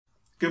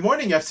Good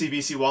morning,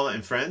 FCBC Walnut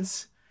and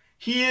friends.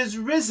 He is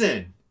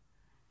risen.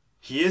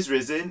 He is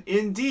risen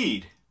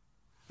indeed.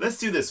 Let's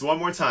do this one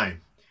more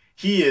time.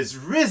 He is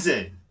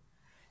risen.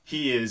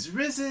 He is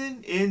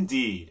risen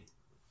indeed.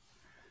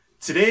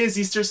 Today is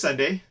Easter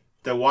Sunday,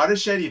 the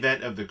watershed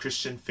event of the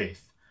Christian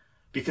faith.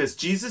 Because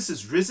Jesus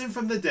is risen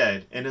from the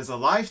dead and is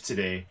alive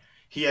today,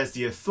 he has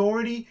the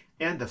authority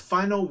and the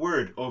final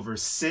word over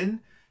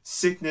sin,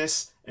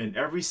 sickness, and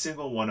every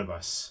single one of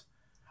us.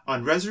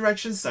 On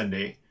Resurrection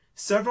Sunday,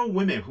 several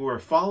women who were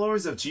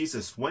followers of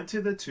Jesus went to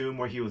the tomb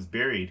where he was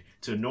buried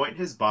to anoint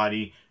his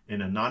body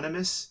in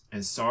anonymous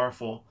and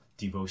sorrowful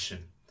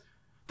devotion.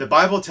 The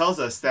Bible tells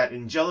us that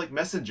angelic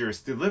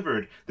messengers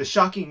delivered the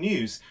shocking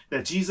news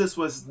that Jesus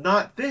was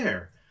not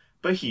there,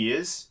 but he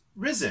is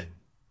risen.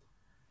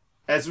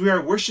 As we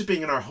are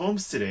worshiping in our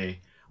homes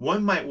today,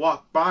 one might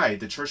walk by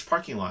the church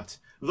parking lot,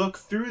 look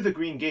through the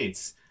green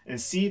gates,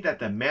 and see that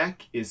the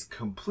MAC is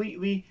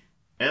completely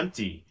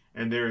empty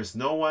and there is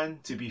no one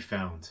to be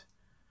found.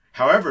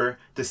 However,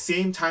 the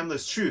same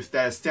timeless truth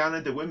that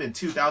astounded the women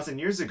 2,000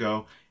 years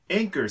ago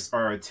anchors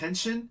our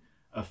attention,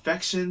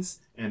 affections,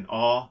 and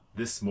all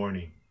this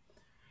morning.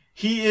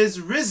 He is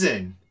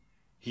risen.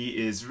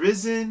 He is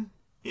risen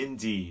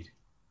indeed.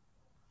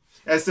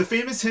 As the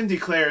famous hymn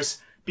declares,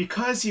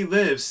 because he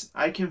lives,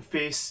 I can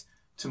face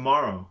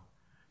tomorrow.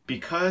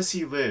 Because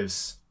he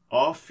lives,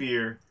 all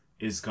fear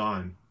is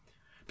gone.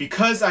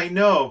 Because I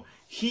know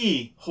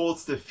he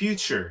holds the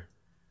future,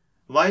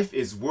 life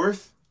is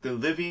worth the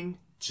living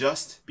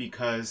just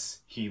because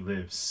he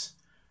lives.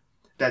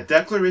 That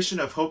declaration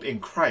of hope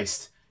in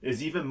Christ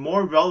is even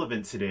more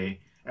relevant today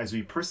as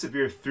we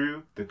persevere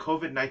through the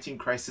COVID-19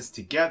 crisis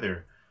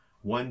together,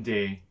 one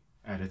day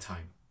at a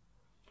time.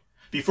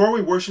 Before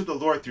we worship the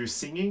Lord through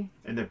singing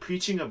and the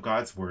preaching of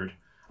God's word,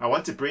 I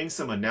want to bring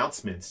some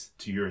announcements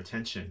to your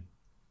attention.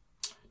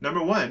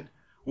 Number one,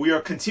 we are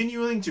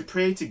continuing to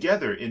pray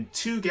together in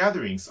two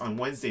gatherings on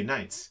Wednesday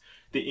nights,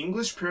 the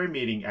English prayer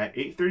meeting at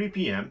 8:30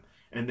 p.m.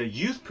 and the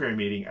youth prayer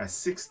meeting at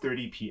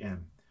 6:30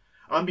 p.m.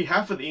 On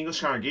behalf of the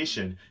English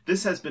congregation,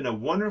 this has been a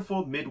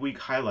wonderful midweek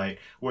highlight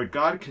where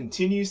God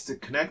continues to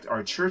connect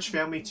our church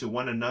family to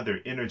one another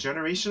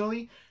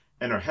intergenerationally,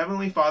 and our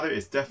Heavenly Father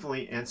is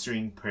definitely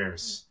answering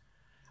prayers.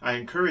 I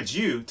encourage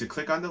you to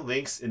click on the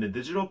links in the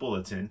digital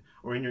bulletin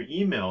or in your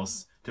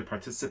emails to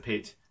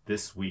participate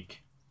this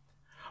week.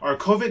 Our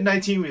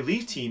COVID-19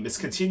 relief team is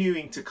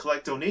continuing to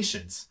collect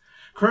donations.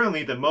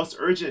 Currently, the most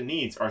urgent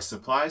needs are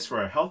supplies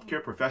for our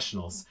healthcare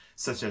professionals,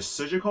 such as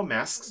surgical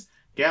masks,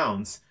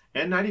 gowns,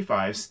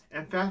 N95s,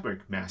 and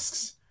fabric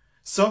masks.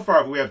 So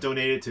far, we have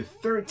donated to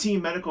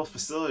 13 medical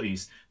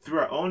facilities through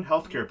our own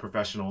healthcare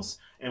professionals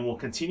and will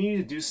continue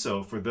to do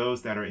so for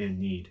those that are in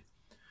need.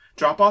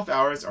 Drop-off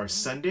hours are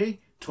Sunday,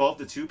 12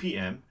 to 2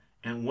 p.m.,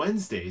 and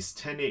Wednesdays,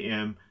 10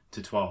 a.m.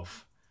 to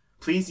 12.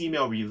 Please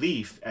email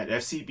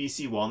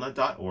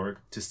relief@fcbcwalnut.org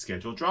to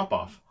schedule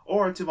drop-off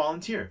or to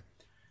volunteer.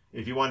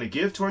 If you want to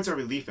give towards our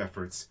relief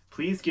efforts,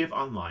 please give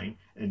online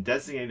and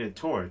designate it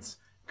towards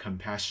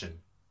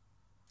compassion.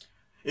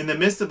 In the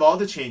midst of all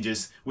the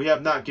changes, we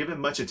have not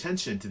given much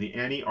attention to the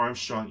Annie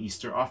Armstrong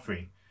Easter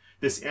offering.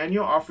 This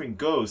annual offering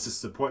goes to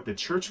support the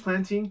church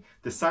planting,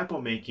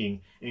 disciple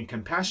making, and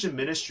compassion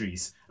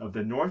ministries of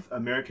the North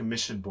American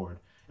Mission Board,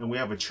 and we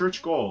have a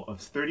church goal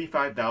of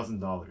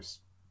 $35,000.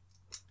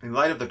 In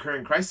light of the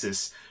current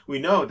crisis, we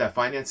know that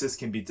finances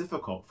can be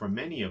difficult for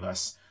many of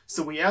us,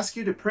 so we ask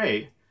you to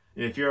pray,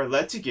 and if you are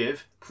led to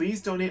give,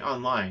 please donate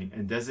online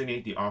and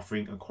designate the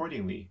offering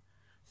accordingly.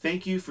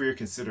 Thank you for your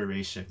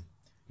consideration.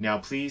 Now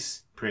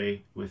please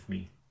pray with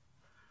me.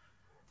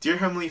 Dear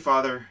Heavenly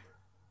Father,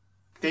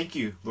 thank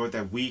you, Lord,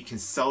 that we can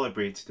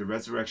celebrate the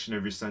resurrection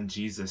of your Son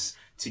Jesus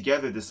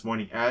together this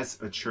morning as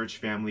a church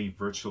family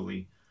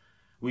virtually.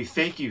 We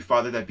thank you,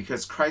 Father, that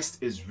because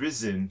Christ is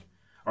risen,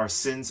 our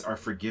sins are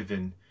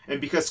forgiven. And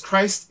because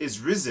Christ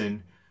is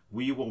risen,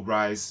 we will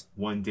rise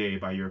one day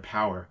by your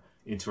power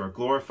into our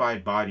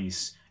glorified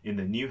bodies in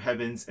the new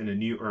heavens and the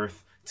new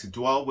earth to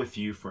dwell with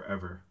you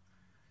forever.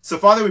 So,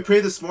 Father, we pray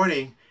this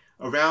morning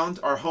around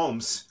our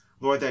homes,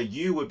 Lord, that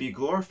you would be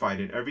glorified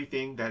in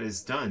everything that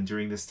is done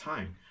during this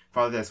time.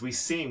 Father, that as we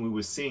sing, we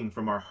would sing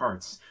from our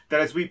hearts.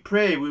 That as we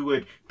pray, we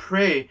would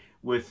pray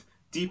with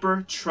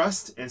deeper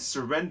trust and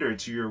surrender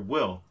to your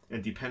will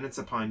and dependence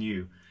upon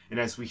you. And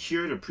as we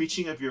hear the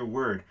preaching of your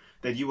word,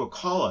 that you will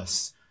call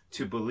us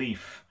to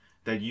belief,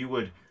 that you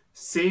would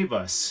save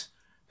us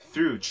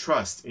through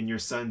trust in your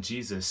Son,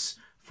 Jesus,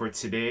 for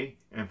today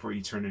and for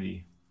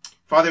eternity.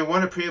 Father, I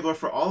want to pray, Lord,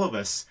 for all of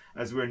us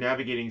as we're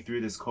navigating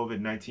through this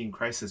COVID-19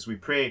 crisis. We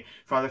pray,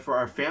 Father, for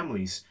our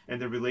families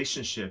and the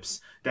relationships,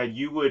 that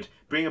you would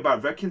bring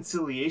about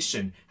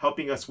reconciliation,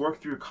 helping us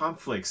work through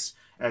conflicts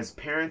as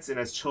parents and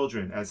as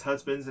children, as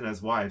husbands and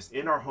as wives,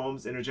 in our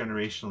homes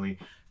intergenerationally.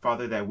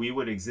 Father, that we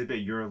would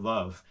exhibit your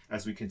love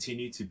as we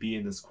continue to be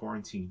in this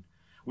quarantine.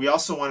 We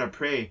also want to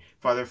pray,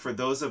 Father, for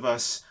those of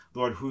us,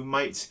 Lord, who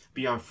might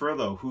be on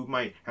furlough, who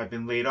might have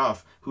been laid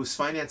off, whose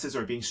finances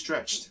are being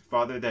stretched.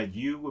 Father, that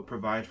you would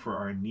provide for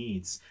our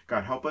needs.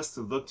 God, help us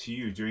to look to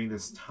you during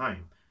this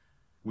time.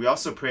 We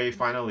also pray,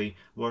 finally,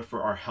 Lord,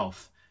 for our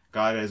health.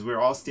 God, as we're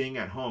all staying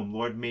at home,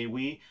 Lord, may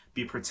we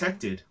be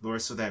protected,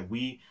 Lord, so that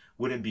we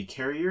wouldn't be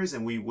carriers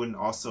and we wouldn't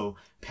also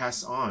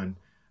pass on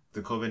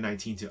the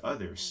COVID-19 to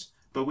others.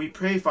 But we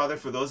pray, Father,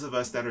 for those of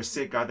us that are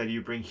sick, God, that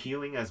you bring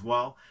healing as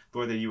well.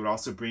 Lord, that you would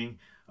also bring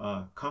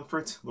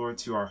comfort, Lord,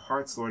 to our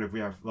hearts, Lord, if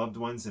we have loved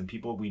ones and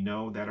people we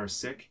know that are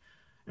sick.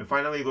 And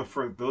finally, Lord,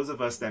 for those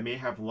of us that may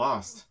have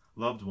lost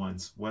loved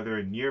ones,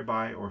 whether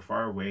nearby or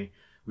far away,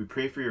 we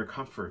pray for your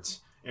comfort.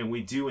 And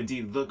we do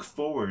indeed look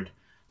forward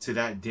to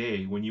that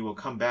day when you will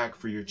come back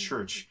for your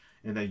church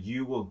and that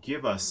you will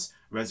give us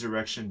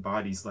resurrection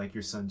bodies like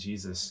your Son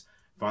Jesus.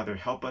 Father,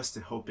 help us to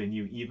hope in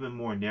you even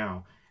more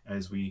now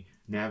as we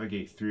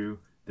navigate through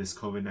this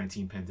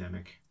COVID-19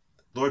 pandemic.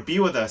 Lord, be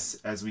with us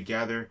as we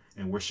gather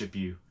and worship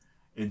you.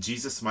 In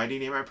Jesus' mighty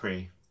name I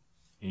pray.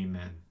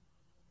 Amen.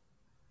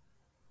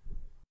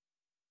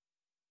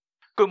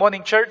 Good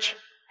morning, church.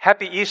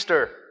 Happy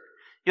Easter.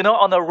 You know,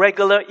 on a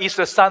regular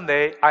Easter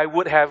Sunday, I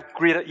would have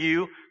greeted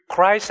you,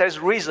 Christ has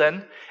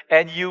risen,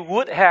 and you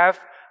would have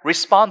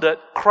responded,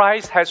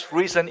 Christ has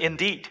risen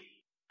indeed.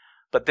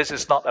 But this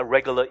is not a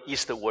regular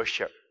Easter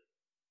worship.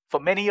 For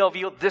many of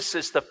you, this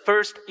is the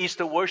first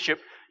Easter worship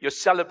you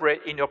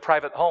celebrate in your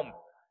private home.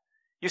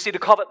 You see, the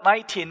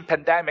COVID-19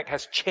 pandemic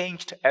has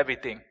changed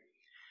everything.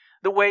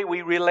 The way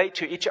we relate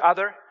to each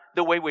other,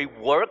 the way we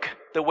work,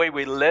 the way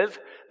we live,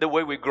 the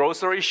way we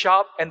grocery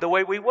shop, and the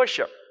way we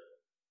worship.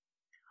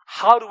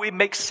 How do we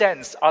make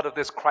sense out of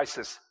this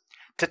crisis?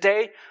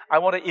 Today, I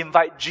want to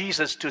invite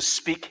Jesus to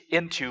speak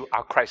into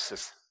our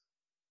crisis.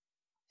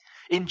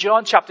 In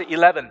John chapter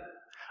 11,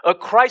 a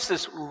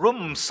crisis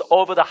looms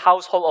over the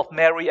household of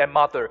Mary and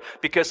Martha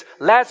because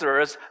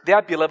Lazarus,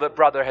 their beloved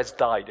brother, has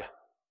died.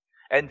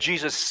 And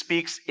Jesus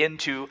speaks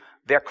into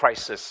their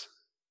crisis.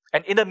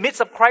 And in the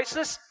midst of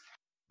crisis,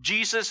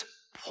 Jesus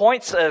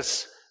points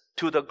us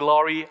to the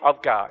glory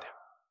of God.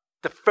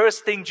 The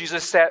first thing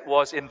Jesus said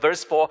was in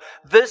verse 4,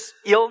 this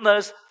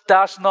illness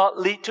does not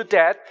lead to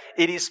death.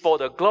 It is for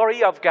the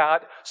glory of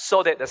God,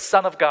 so that the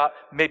Son of God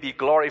may be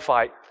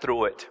glorified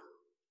through it.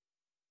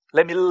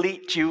 Let me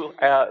lead you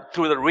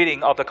through the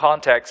reading of the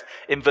context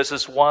in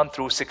verses 1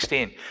 through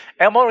 16.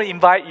 And I want to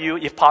invite you,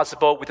 if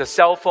possible, with a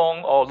cell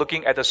phone or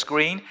looking at the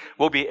screen,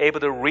 we'll be able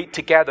to read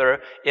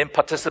together in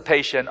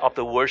participation of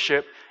the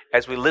worship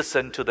as we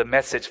listen to the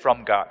message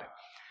from God.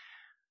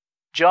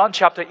 John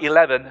chapter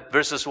 11,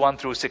 verses 1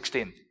 through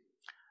 16.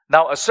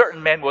 Now a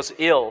certain man was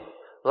ill,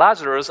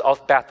 Lazarus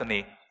of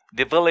Bethany,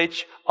 the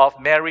village of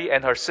Mary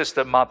and her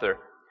sister Martha.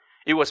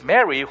 It was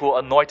Mary who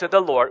anointed the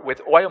Lord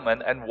with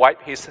ointment and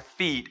wiped his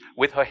feet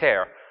with her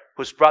hair,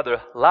 whose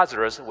brother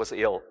Lazarus was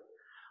ill.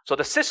 So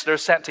the sister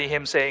sent to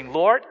him, saying,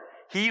 Lord,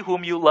 he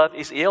whom you love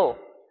is ill.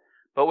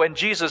 But when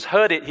Jesus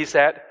heard it, he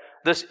said,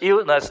 this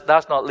illness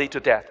does not lead to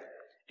death.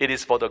 It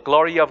is for the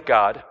glory of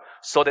God,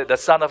 so that the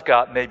Son of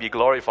God may be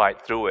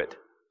glorified through it.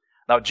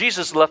 Now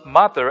Jesus loved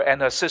Martha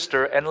and her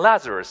sister and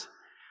Lazarus.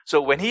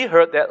 So when he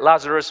heard that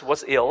Lazarus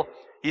was ill,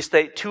 he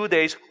stayed 2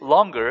 days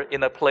longer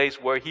in the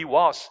place where he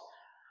was.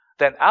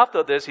 Then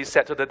after this, he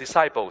said to the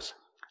disciples,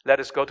 let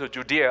us go to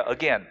Judea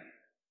again.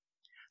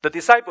 The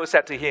disciples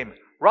said to him,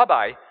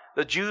 Rabbi,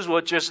 the Jews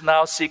were just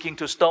now seeking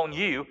to stone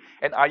you,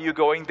 and are you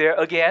going there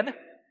again?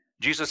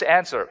 Jesus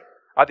answered,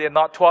 are there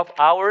not 12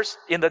 hours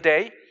in the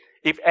day?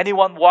 If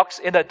anyone walks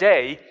in the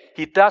day,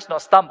 he does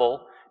not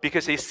stumble,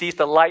 because he sees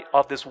the light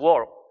of this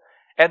world.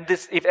 And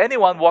if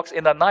anyone walks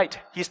in the night,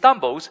 he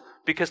stumbles,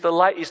 because the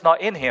light is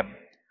not in him.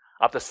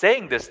 After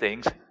saying these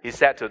things, he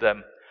said to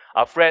them,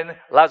 our friend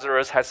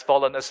Lazarus has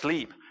fallen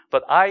asleep,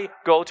 but I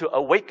go to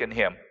awaken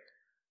him.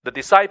 The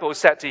disciples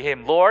said to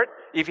him, Lord,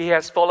 if he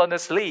has fallen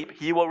asleep,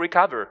 he will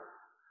recover.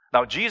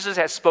 Now Jesus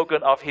had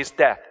spoken of his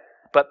death,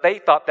 but they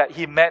thought that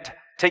he meant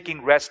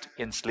taking rest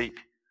in sleep.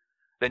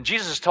 Then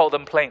Jesus told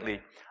them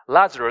plainly,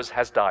 Lazarus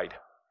has died.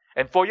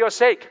 And for your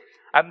sake,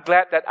 I'm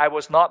glad that I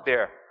was not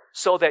there,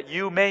 so that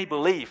you may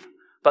believe.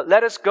 But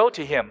let us go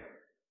to him.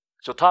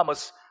 So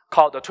Thomas,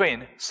 called the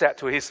twin, said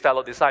to his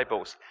fellow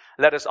disciples,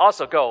 let us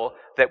also go,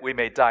 that we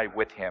may die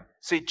with him.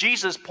 See,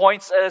 Jesus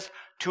points us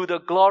to the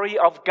glory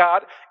of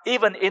God,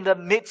 even in the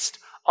midst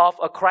of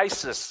a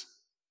crisis.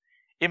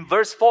 In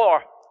verse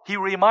 4, he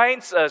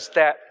reminds us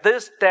that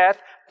this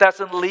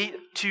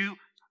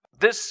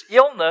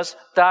illness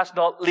does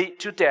not lead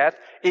to death.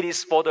 It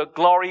is for the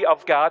glory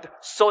of God,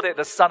 so that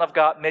the Son of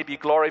God may be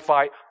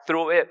glorified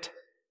through it.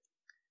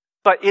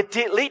 But it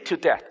did lead to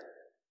death.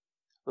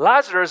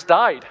 Lazarus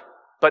died,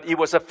 but it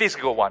was a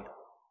physical one,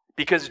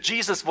 because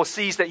Jesus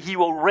foresees that he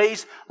will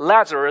raise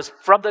Lazarus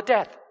from the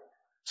dead.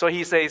 So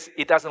he says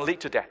it doesn't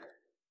lead to death.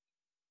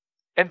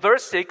 In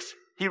verse 6,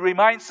 he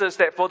reminds us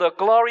that for the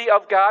glory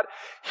of God,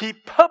 he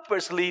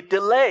purposely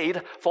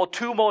delayed for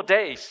 2 more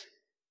days.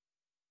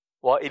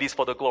 Well, it is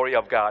for the glory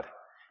of God,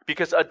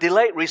 because a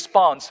delayed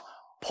response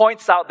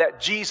points out that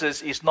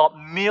Jesus is not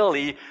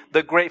merely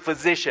the great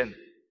physician,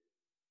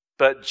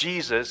 but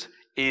Jesus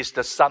is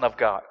the Son of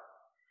God.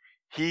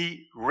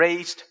 He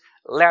raised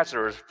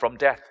Lazarus from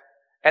death,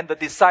 and the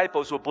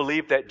disciples will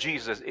believe that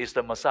Jesus is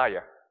the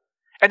Messiah.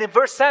 And in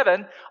verse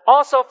 7,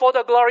 also for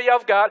the glory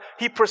of God,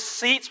 he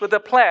proceeds with a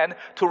plan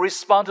to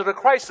respond to the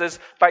crisis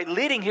by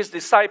leading his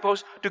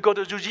disciples to go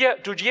to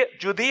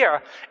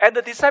Judea. And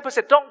the disciples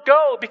said, don't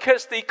go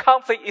because the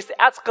conflict is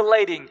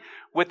escalating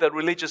with the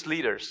religious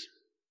leaders.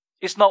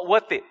 It's not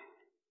worth it.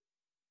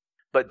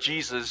 But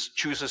Jesus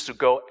chooses to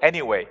go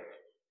anyway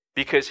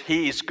because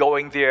he is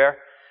going there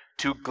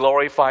to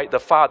glorify the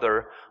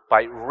Father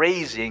by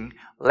raising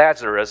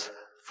Lazarus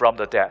from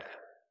the dead.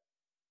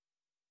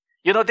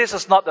 You know, this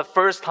is not the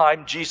first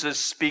time Jesus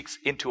speaks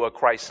into a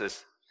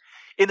crisis.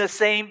 In the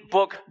same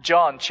book,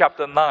 John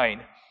chapter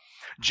 9,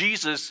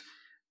 Jesus'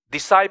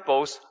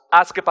 disciples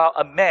ask about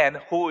a man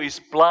who is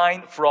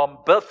blind from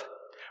birth,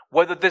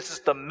 whether this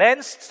is the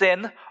man's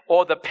sin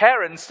or the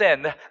parent's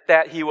sin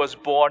that he was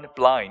born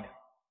blind.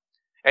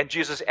 And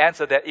Jesus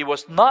answered that it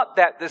was not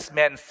that this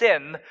man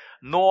sinned,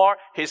 nor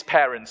his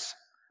parents,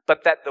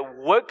 but that the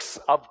works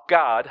of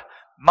God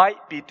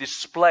might be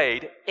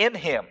displayed in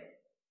him.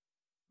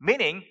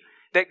 Meaning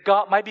that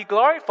God might be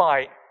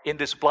glorified in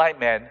this blind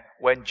man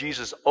when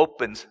Jesus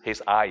opens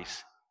his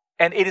eyes.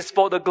 And it is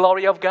for the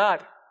glory of God.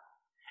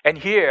 And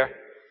here,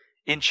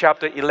 in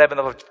chapter 11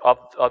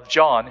 of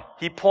John,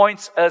 he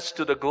points us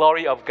to the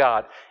glory of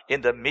God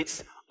in the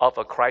midst of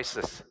a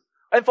crisis.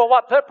 And for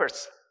what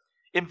purpose?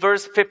 In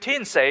verse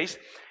 15 says,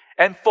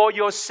 and for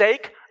your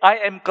sake, I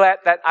am glad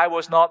that I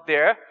was not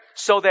there,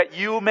 so that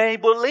you may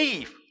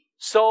believe.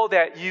 So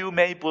that you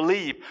may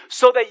believe.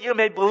 So that you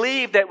may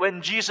believe that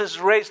when Jesus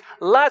raised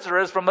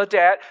Lazarus from the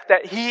dead,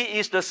 that he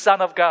is the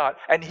Son of God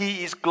and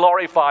he is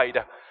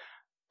glorified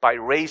by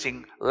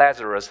raising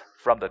Lazarus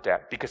from the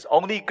dead. Because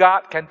only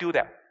God can do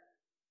that.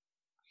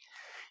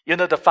 You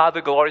know, the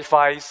Father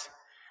glorifies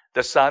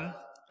the Son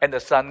and the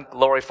Son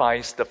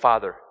glorifies the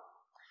Father.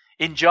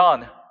 In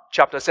John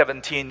chapter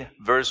 17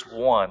 verse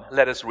 1,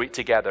 let us read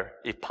together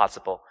if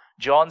possible.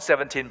 John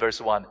 17 verse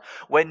 1.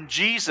 When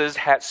Jesus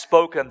had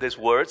spoken these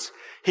words,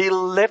 he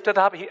lifted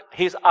up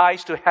his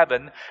eyes to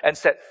heaven and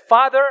said,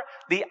 Father,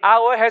 the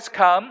hour has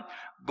come.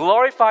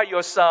 Glorify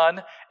your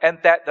Son, and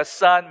that the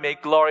Son may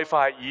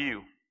glorify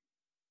you.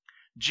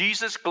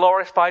 Jesus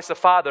glorifies the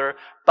Father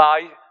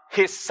by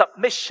his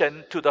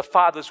submission to the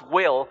Father's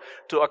will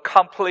to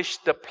accomplish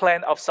the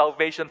plan of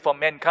salvation for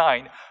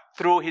mankind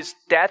through his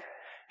death,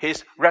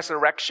 his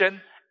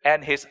resurrection,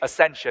 and his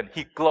ascension.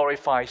 He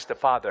glorifies the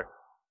Father.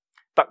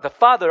 But the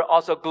Father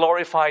also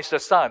glorifies the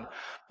Son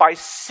by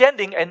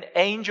sending an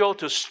angel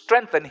to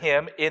strengthen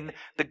him in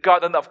the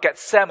Garden of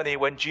Gethsemane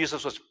when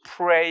Jesus was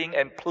praying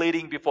and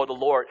pleading before the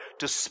Lord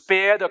to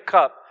spare the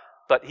cup,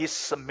 but he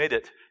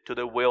submitted to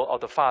the will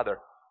of the Father.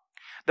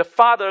 The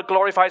Father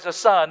glorifies the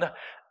Son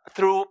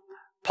through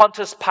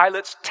Pontius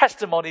Pilate's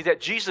testimony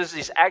that Jesus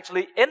is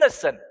actually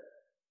innocent.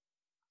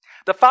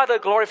 The Father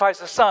glorifies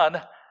the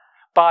Son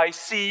by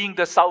seeing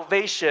the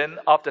salvation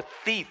of the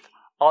thief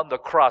on the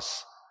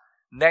cross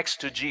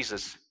next to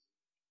Jesus.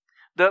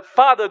 The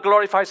Father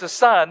glorifies the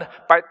Son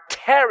by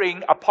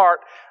tearing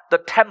apart the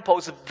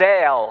temple's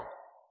veil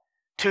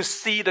to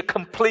see the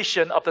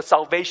completion of the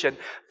salvation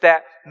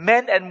that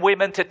men and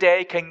women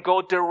today can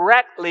go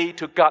directly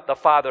to God the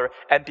Father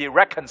and be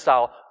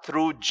reconciled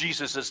through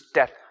Jesus'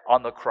 death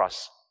on the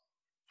cross.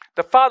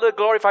 The Father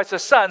glorifies the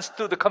Son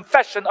through the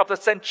confession of the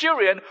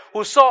centurion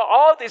who saw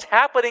all this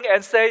happening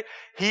and say,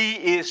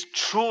 He is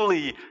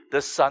truly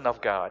the Son of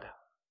God.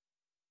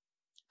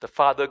 The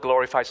Father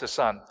glorifies the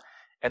Son,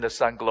 and the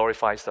Son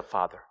glorifies the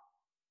Father.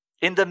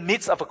 In the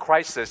midst of a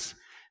crisis,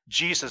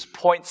 Jesus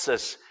points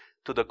us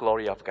to the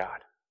glory of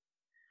God.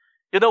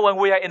 You know, when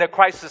we are in a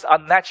crisis, our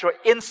natural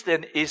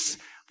instinct is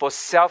for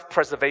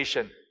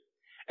self-preservation.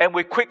 And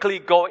we quickly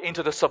go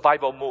into the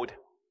survival mood.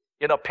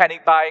 You know,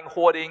 panic buying,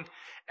 hoarding,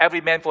 every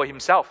man for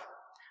himself.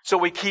 So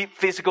we keep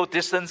physical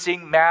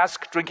distancing,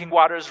 masks, drinking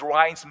waters,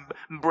 wines,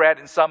 bread,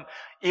 and some,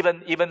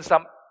 even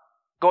some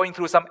going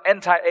through some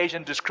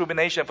anti-Asian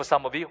discrimination for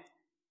some of you.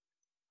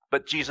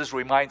 But Jesus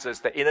reminds us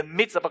that in the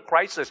midst of a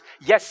crisis,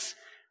 yes,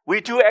 we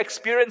do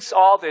experience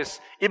all this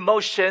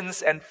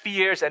emotions and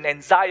fears and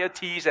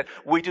anxieties, and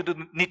we do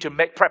need to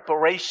make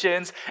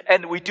preparations,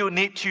 and we do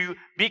need to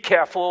be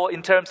careful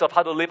in terms of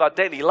how to live our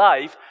daily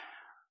life.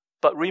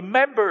 But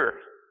remember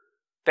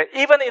that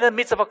even in the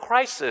midst of a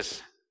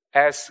crisis,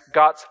 as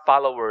God's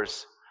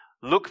followers,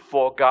 look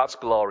for God's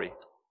glory.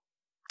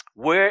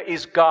 Where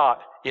is God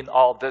in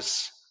all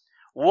this?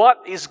 What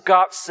is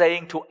God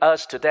saying to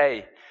us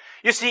today?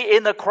 You see,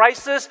 in the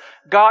crisis,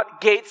 God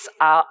gets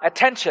our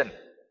attention.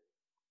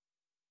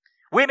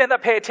 We may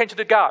not pay attention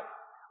to God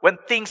when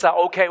things are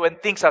okay, when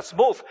things are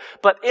smooth.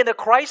 But in a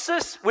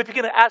crisis, we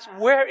begin to ask,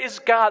 where is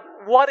God?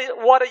 What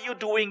are you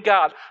doing,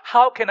 God?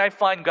 How can I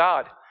find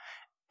God?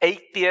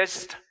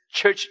 Atheists,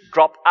 church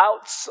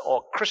dropouts,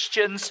 or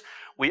Christians,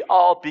 we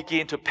all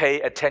begin to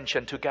pay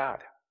attention to God.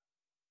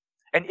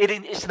 And it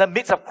is in the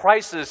midst of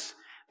crisis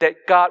that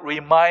God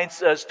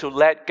reminds us to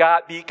let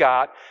God be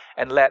God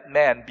and let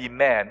man be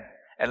man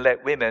and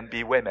let women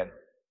be women.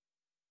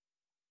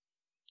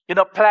 You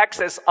know, plagues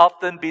has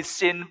often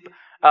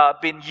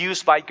been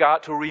used by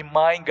God to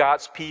remind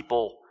God's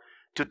people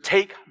to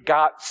take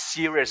God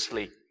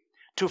seriously,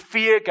 to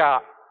fear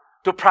God,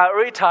 to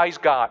prioritize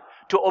God,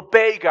 to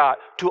obey God,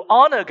 to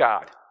honor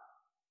God.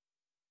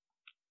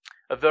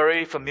 A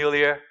very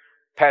familiar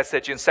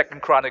passage in 2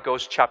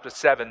 Chronicles chapter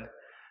 7,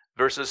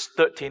 verses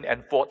 13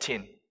 and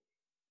 14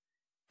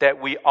 that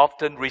we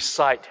often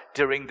recite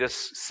during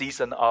this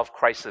season of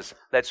crisis.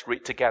 Let's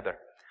read together.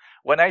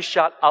 When I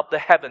shut up the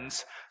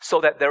heavens so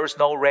that there is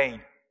no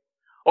rain,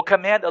 or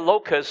command the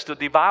locusts to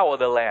devour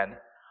the land,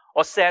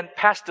 or send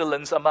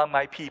pestilence among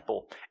my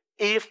people,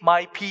 if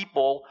my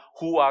people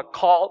who are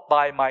called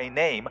by my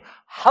name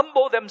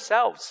humble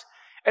themselves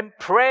and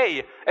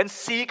pray and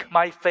seek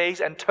my face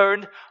and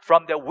turn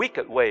from their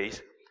wicked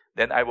ways,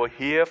 then I will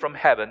hear from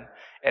heaven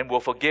and will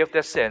forgive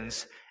their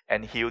sins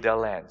and heal their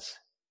lands.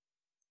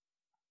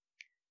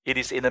 It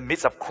is in the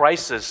midst of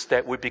crisis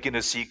that we begin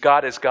to see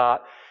God as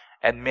God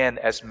and man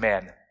as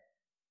man.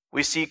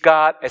 We see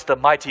God as the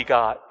mighty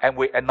God, and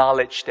we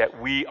acknowledge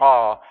that we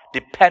are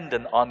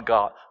dependent on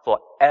God for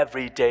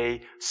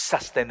everyday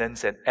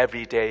sustenance and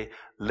everyday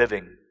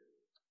living.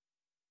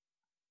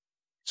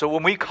 So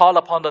when we call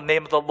upon the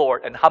name of the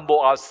Lord and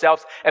humble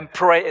ourselves and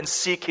pray and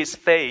seek His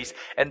face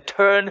and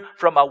turn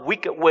from our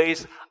wicked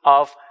ways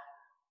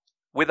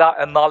without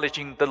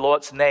acknowledging the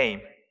Lord's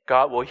name,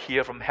 God will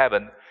hear from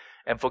heaven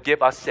and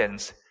forgive our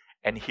sins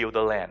and heal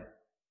the land.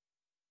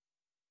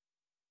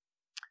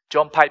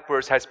 John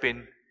Piper has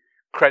been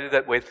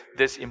credited with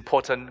this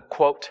important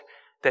quote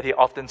that he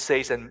often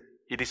says, and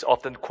it is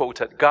often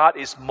quoted: God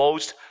is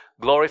most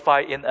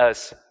glorified in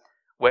us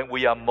when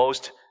we are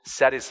most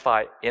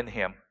satisfied in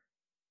Him.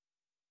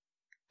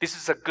 This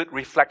is a good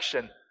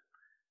reflection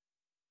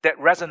that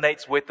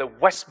resonates with the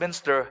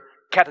Westminster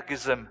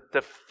Catechism.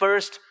 The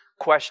first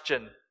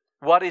question,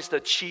 what is the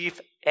chief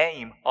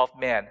aim of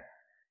man?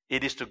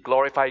 It is to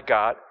glorify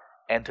God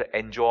and to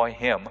enjoy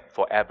Him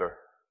forever.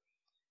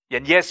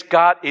 And yes,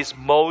 God is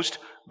most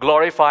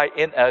glorified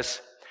in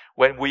us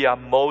when we are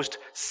most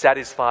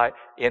satisfied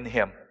in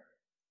Him.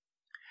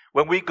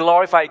 When we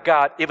glorify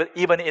God,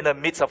 even in the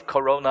midst of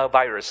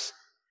coronavirus,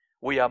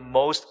 we are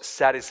most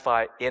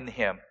satisfied in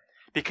Him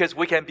because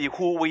we can be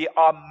who we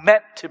are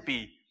meant to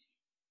be.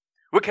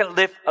 We can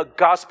live a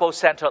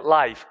gospel-centered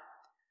life.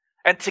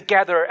 And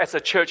together as a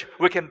church,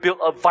 we can build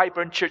a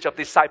vibrant church of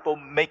disciple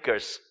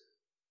makers.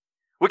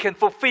 We can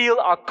fulfill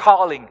our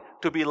calling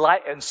to be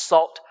light and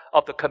salt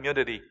of the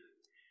community.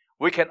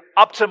 We can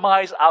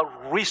optimize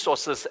our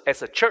resources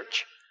as a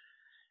church.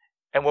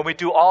 And when we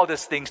do all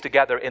these things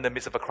together in the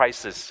midst of a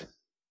crisis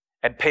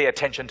and pay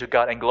attention to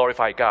God and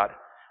glorify God,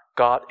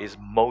 God is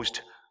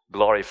most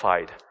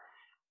glorified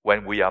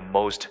when we are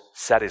most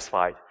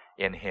satisfied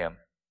in Him.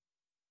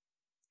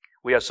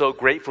 We are so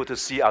grateful to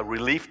see our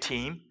relief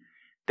team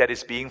that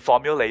is being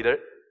formulated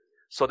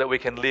so that we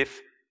can live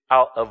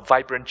out a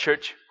vibrant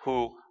church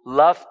who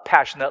love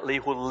passionately,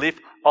 who live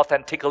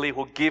authentically,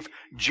 who give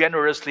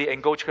generously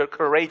and go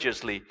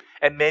courageously.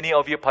 And many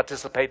of you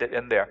participated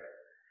in there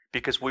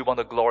because we want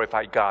to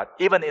glorify God,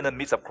 even in the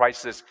midst of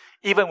crisis,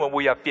 even when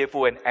we are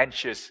fearful and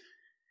anxious.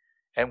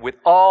 And with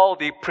all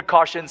the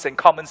precautions and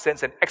common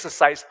sense and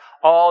exercise,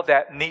 all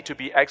that need to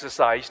be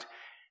exercised,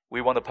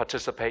 we want to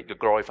participate to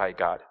glorify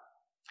God.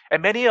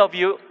 And many of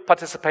you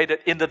participated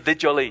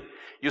individually.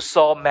 You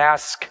saw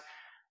masks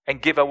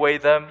and give away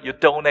them. You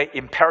donate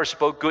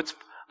imperishable goods,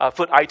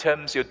 food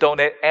items. You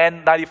donate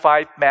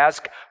N95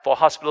 masks for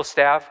hospital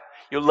staff.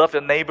 You love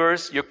your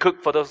neighbors. You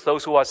cook for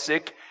those who are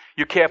sick.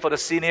 You care for the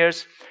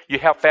seniors. You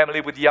help family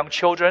with young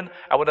children.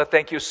 I want to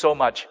thank you so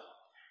much.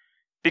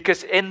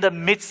 Because in the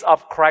midst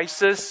of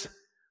crisis,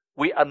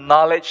 we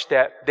acknowledge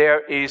that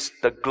there is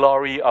the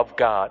glory of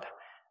God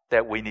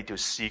that we need to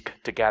seek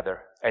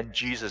together. And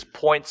Jesus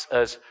points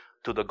us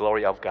to the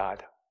glory of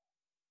God.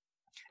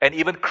 And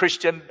even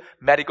Christian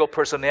medical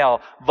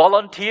personnel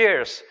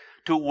volunteers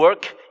to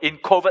work in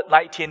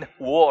COVID-19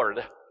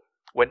 ward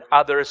when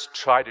others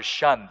try to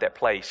shun that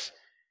place,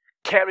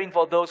 caring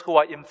for those who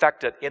are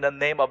infected in the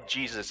name of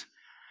Jesus,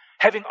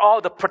 having all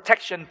the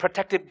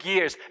protective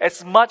gears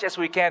as much as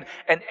we can,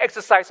 and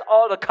exercise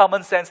all the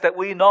common sense that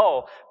we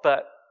know.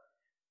 But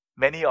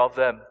many of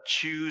them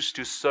choose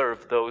to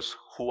serve those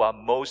who are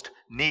most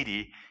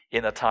needy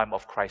in a time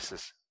of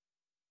crisis.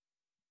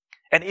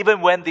 And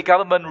even when the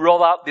government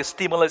rolled out the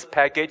stimulus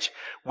package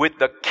with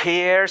the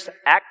CARES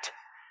Act,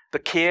 the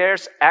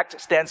CARES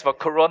Act stands for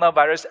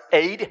Coronavirus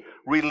Aid,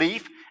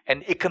 Relief,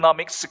 and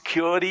Economic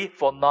Security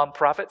for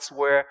nonprofits,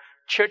 where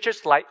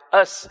churches like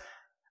us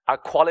are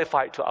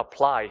qualified to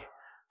apply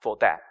for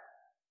that.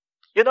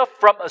 You know,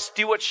 from a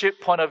stewardship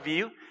point of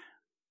view,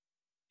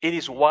 it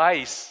is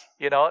wise.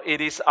 You know,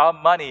 it is our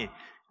money.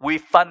 We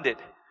fund it,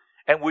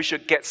 and we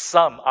should get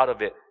some out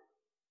of it.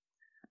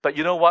 But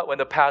you know what? When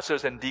the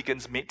pastors and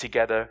deacons meet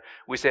together,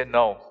 we say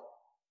no.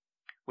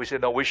 We say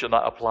no, we should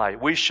not apply.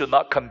 We should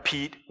not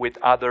compete with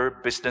other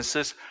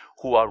businesses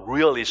who are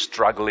really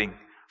struggling,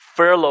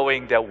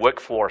 furloughing their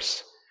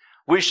workforce.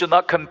 We should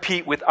not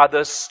compete with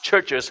other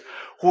churches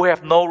who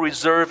have no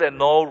reserve and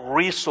no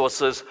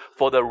resources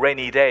for the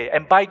rainy day.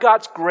 And by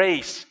God's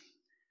grace,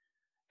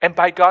 and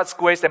by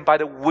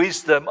the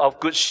wisdom of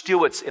good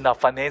stewards in our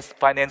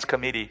finance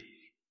committee,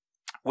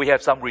 We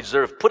have some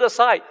reserve put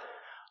aside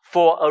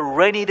for a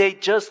rainy day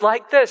just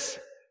like this.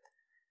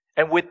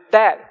 And with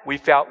that, we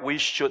felt we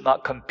should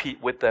not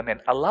compete with them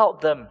and allow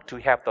them to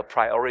have the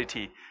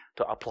priority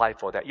to apply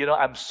for that.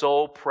 I'm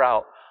so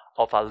proud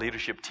of our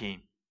leadership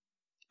team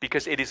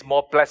because it is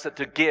more blessed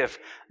to give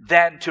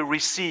than to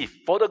receive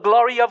for the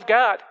glory of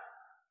God.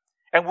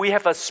 And we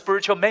have a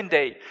spiritual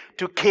mandate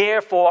to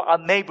care for our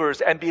neighbors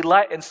and be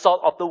light and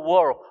salt of the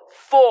world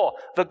for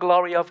the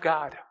glory of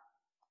God.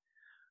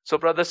 So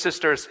brothers,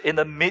 sisters, in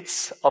the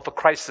midst of a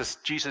crisis,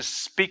 Jesus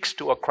speaks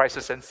to a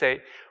crisis and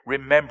say,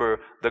 remember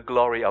the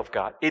glory of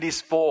God. It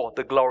is for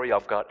the glory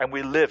of God, and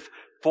we live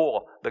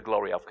for the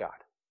glory of God.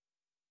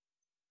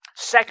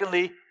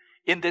 Secondly,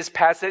 in this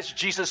passage,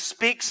 Jesus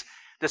speaks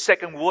the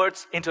second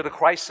words into the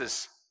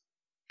crisis.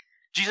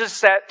 Jesus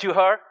said to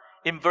her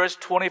in verse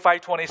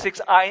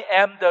 25-26, I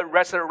am the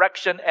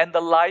resurrection and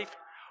the life.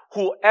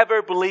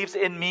 Whoever believes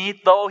in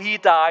me, though he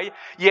die,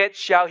 yet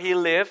shall he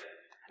live.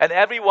 And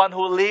everyone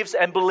who lives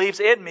and believes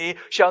in me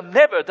shall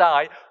never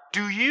die.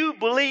 Do you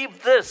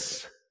believe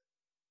this?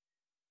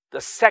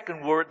 The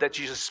second word that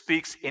Jesus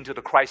speaks into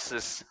the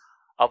crisis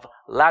of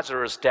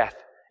Lazarus' death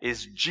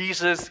is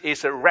Jesus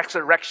is the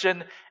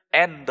resurrection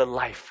and the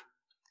life.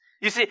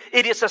 You see,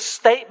 it is a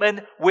statement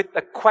with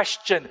a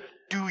question.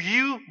 Do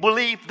you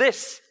believe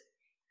this?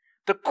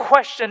 The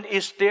question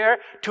is there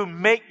to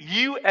make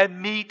you and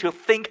me to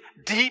think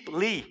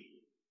deeply.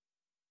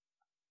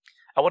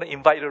 I want to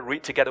invite you to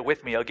read together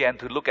with me again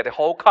to look at the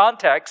whole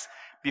context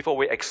before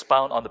we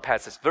expound on the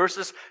passage.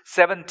 Verses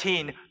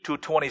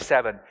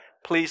 17-27.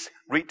 Please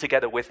read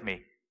together with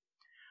me.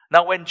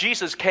 Now when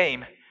Jesus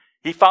came,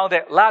 he found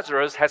that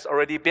Lazarus has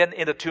already been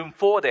in the tomb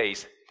 4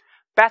 days.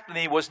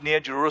 Bethany was near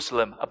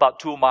Jerusalem, about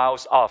 2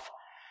 miles off.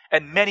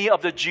 And many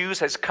of the Jews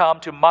has come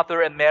to Martha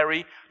and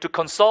Mary to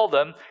console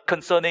them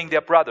concerning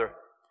their brother.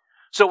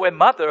 So when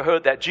Martha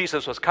heard that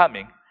Jesus was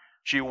coming,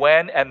 she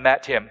went and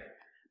met him.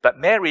 But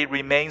Mary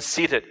remained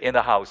seated in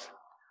the house.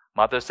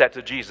 Martha said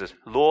to Jesus,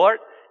 Lord,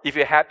 if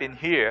you had been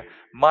here,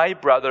 my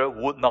brother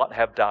would not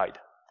have died.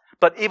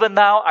 But even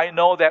now I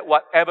know that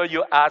whatever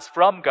you ask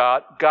from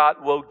God, God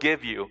will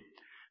give you.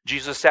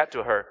 Jesus said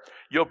to her,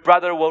 your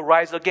brother will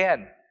rise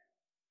again.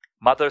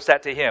 Martha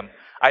said to him,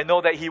 I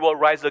know that he will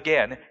rise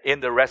again in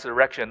the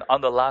resurrection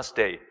on the last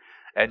day.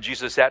 And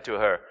Jesus said to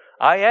her,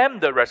 I am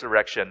the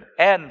resurrection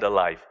and the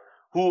life.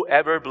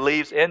 Whoever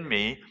believes in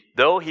me,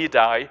 though he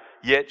die,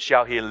 yet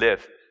shall he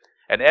live.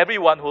 And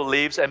everyone who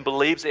lives and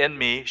believes in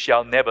me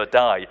shall never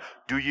die.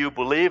 Do you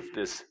believe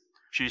this?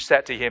 She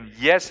said to him,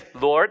 yes,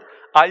 Lord,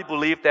 I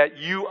believe that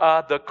you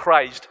are the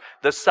Christ,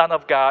 the Son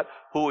of God,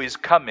 who is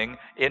coming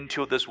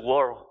into this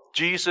world.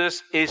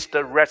 Jesus is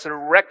the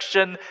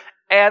resurrection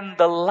and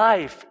the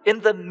life.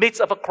 In the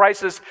midst of a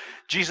crisis,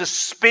 Jesus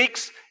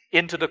speaks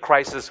into the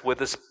crisis with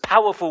his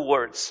powerful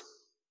words.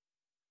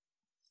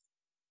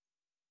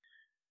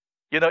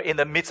 In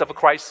the midst of a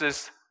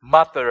crisis,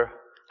 Martha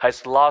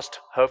has lost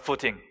her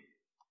footing.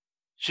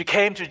 She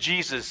came to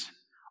Jesus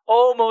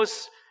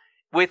almost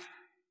with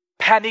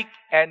panic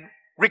and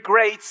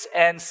regrets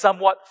and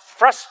somewhat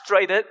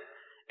frustrated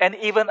and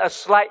even a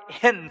slight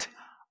hint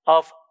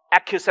of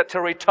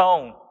accusatory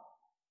tone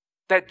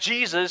that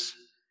Jesus,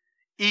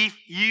 if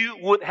you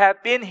would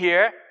have been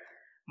here,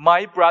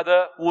 my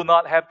brother would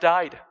not have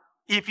died.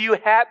 If you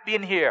had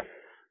been here,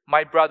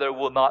 my brother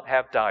would not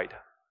have died.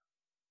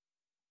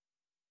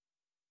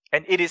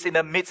 And it is in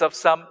the midst of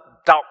some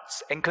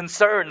doubts and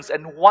concerns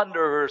and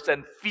wonders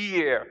and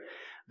fear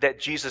that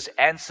Jesus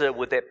answered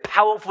with a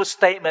powerful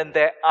statement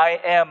that I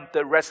am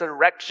the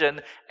resurrection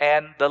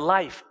and the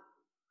life.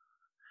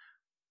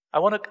 I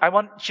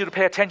want you to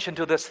pay attention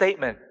to the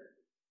statement.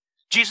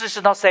 Jesus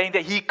is not saying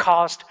that he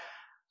caused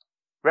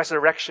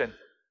resurrection.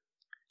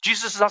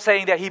 Jesus is not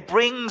saying that he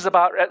brings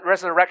about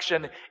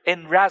resurrection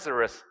in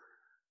Lazarus.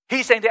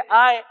 He's saying that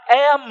I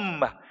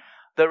am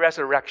the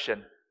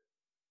resurrection.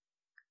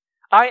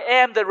 I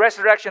am the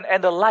resurrection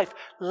and the life.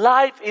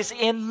 Life is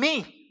in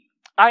me.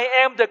 I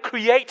am the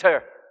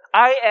creator.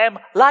 I am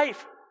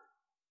life.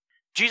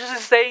 Jesus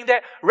is saying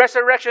that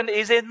resurrection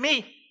is in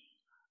me.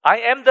 I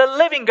am the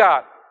living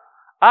God.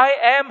 I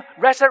am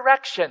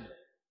resurrection.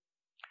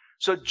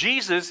 So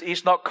Jesus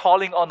is not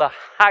calling on a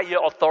higher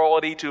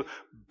authority to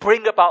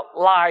bring about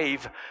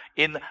life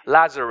in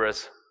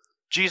Lazarus.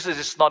 Jesus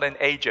is not an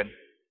agent.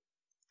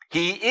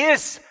 He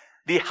is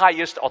the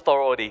highest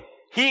authority.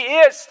 He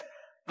is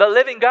the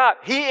living God.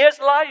 He is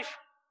life.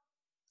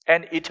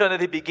 And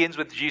eternity begins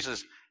with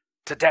Jesus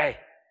today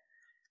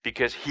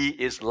because he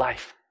is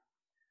life.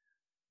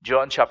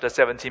 John chapter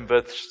 17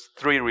 verse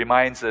 3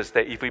 reminds us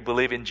that if we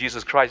believe in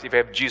Jesus Christ, if we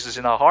have Jesus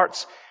in our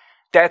hearts,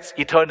 that's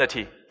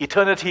eternity.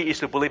 Eternity is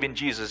to believe in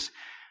Jesus,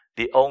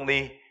 the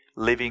only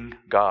living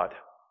God.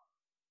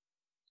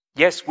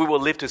 Yes, we will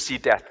live to see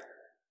death.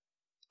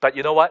 But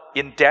you know what?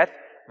 In death,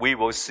 we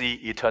will see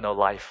eternal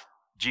life.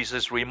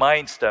 Jesus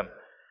reminds them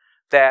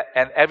that,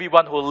 and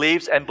everyone who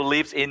lives and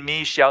believes in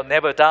me shall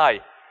never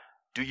die.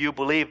 Do you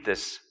believe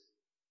this?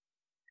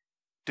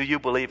 Do you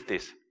believe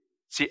this?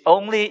 See,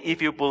 only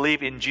if you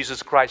believe in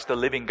Jesus Christ, the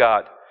living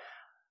God,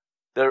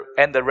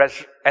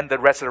 the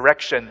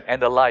resurrection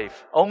and the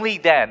life. Only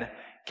then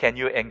can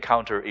you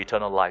encounter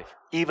eternal life,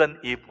 even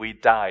if we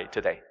die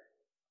today.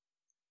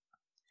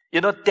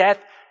 You know, death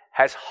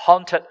has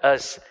haunted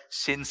us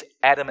since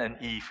Adam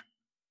and Eve,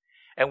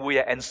 and we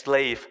are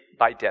enslaved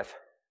by death.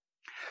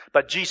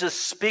 But Jesus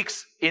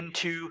speaks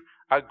into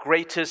our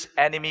greatest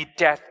enemy,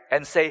 death,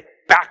 and say,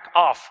 back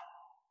off.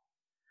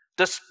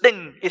 The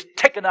sting is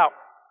taken out.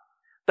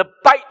 The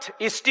bite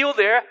is still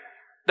there.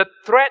 The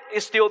threat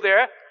is still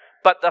there.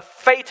 But the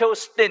fatal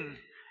sting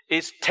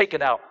is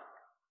taken out.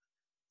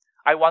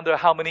 I wonder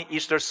how many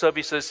Easter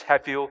services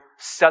have you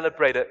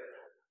celebrated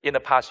in the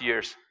past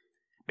years?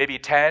 Maybe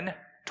 10,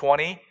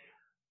 20,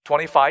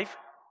 25?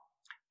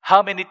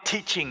 How many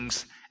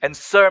teachings and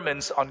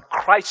sermons on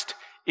Christ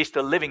is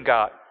the living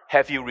God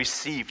have you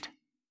received?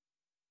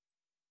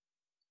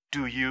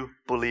 Do you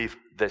believe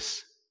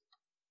this?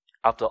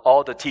 After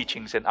all the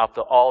teachings and after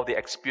all the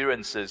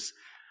experiences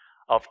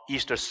of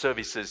Easter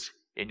services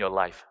in your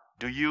life,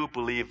 do you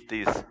believe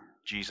this?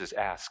 Jesus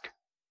asked.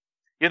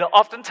 You know,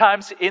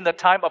 oftentimes in the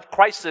time of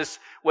crisis,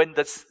 when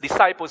the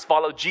disciples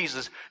followed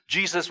Jesus,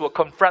 Jesus will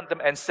confront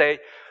them and say,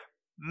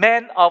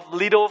 men of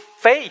little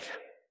faith,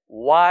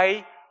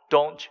 why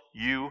don't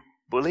you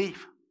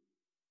believe?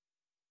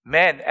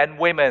 Men and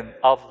women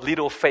of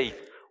little faith,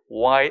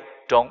 why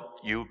don't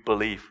you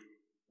believe?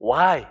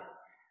 Why?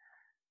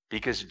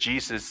 Because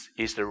Jesus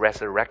is the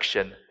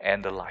resurrection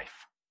and the life.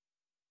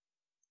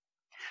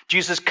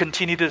 Jesus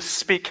continued to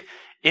speak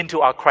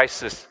into our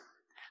crisis.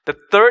 The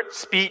third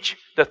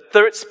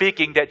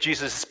speaking that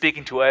Jesus is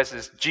speaking to us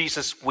is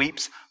Jesus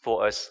weeps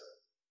for us.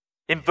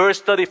 In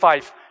verse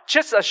 35,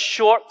 just a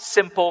short,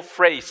 simple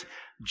phrase,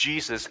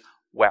 Jesus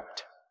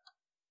wept.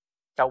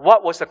 Now,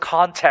 what was the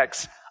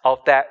context of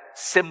that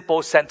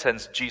simple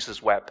sentence,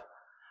 Jesus wept?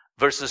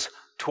 Verses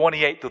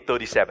 28 to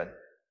 37.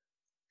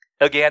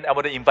 Again, I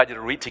want to invite you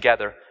to read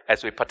together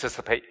as we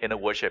participate in the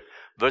worship.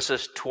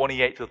 Verses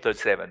 28 to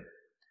 37.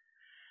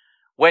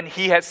 When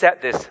he had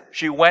said this,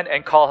 she went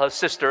and called her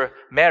sister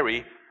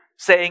Mary,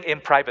 saying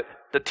in private,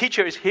 the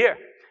teacher is here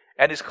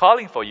and is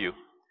calling for you.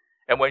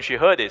 And when she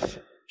heard this,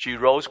 she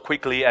rose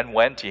quickly and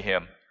went to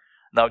him.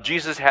 Now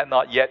Jesus had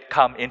not yet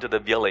come into the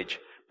village,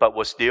 but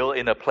was still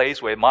in the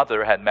place where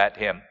mother had met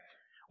him.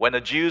 When the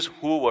Jews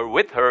who were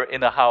with her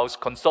in the house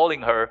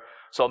consoling her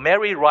saw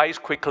Mary rise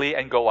quickly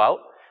and go out,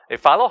 they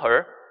followed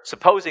her,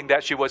 supposing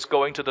that she was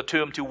going to the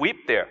tomb to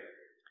weep there.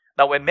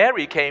 Now when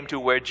Mary came to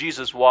where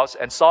Jesus was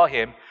and saw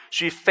him,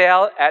 she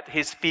fell at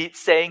his feet,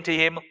 saying to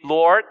him,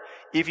 Lord,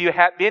 if you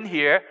had been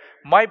here,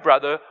 my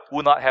brother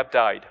would not have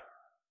died.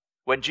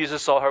 When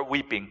Jesus saw her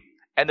weeping,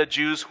 and the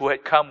Jews who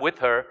had come with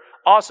her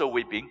also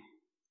weeping,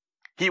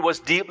 he was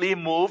deeply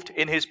moved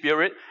in his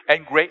spirit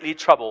and greatly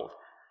troubled.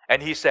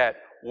 And he said,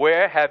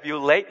 where have you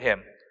laid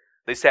him?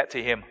 They said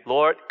to him,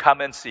 Lord, come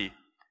and see.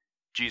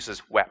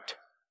 Jesus wept.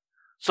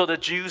 So the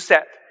Jews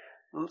said,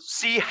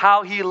 see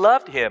how he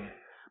loved him.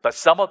 But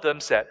some of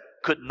them said,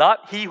 could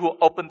not he who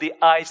opened the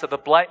eyes of the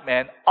blind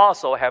man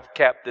also have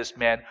kept this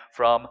man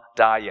from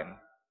dying?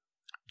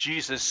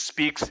 Jesus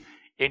speaks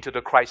into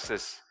the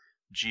crisis.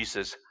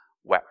 Jesus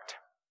wept.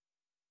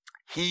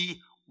 He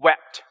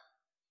wept.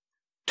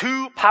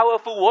 Two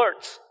powerful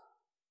words,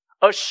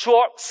 a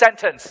short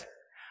sentence,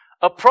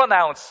 a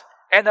pronoun,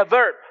 and a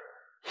verb.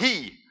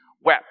 He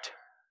wept.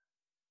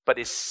 But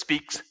it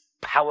speaks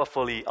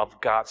powerfully of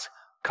God's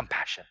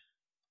compassion.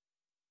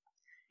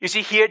 You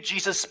see, here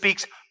Jesus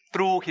speaks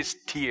through his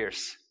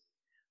tears.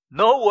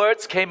 No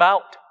words came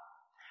out.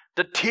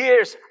 The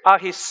tears are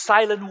his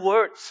silent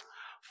words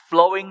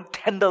flowing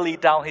tenderly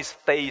down his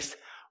face,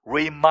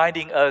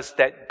 reminding us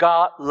that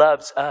God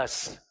loves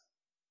us.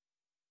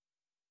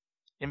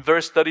 In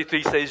verse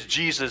 33 says,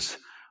 Jesus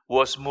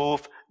was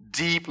moved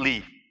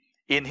deeply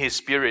in his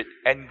spirit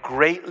and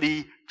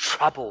greatly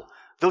troubled.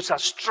 Those are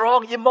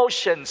strong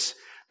emotions.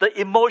 The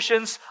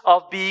emotions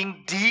of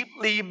being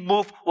deeply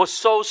moved was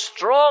so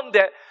strong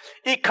that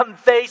it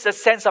conveys a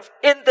sense of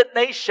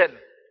indignation,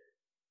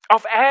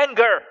 of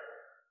anger,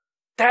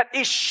 that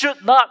it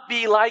should not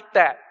be like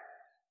that.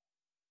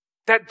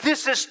 That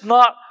this is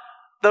not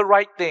the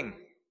right thing.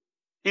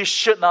 It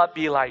should not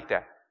be like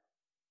that.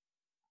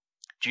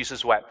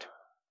 Jesus wept.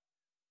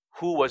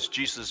 Who was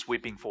Jesus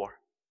weeping for?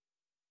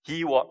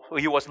 He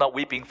was not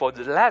weeping for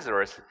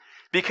Lazarus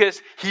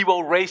because he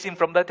will raise him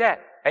from the dead,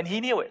 and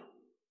he knew it.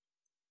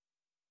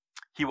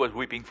 He was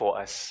weeping for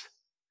us,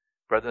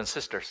 brothers and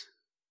sisters,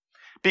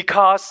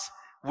 because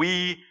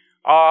we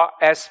are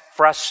as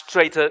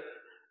frustrated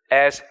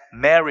as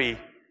Mary,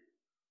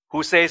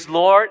 who says,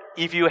 Lord,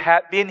 if you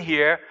had been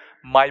here,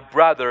 my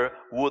brother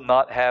would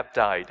not have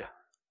died.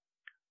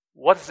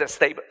 What does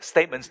that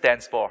statement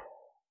stand for?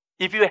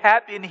 If you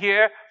had been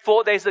here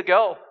 4 days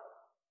ago,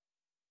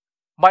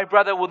 my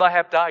brother would not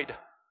have died.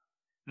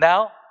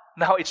 Now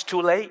it's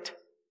too late.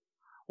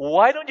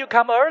 Why don't you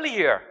come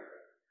earlier?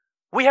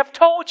 We have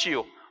told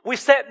you. We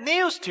said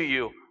news to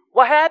you.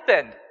 What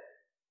happened?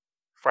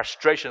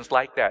 Frustrations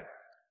like that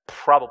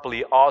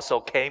probably also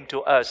came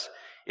to us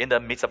in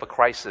the midst of a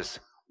crisis.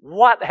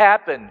 What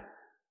happened?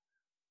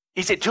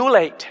 Is it too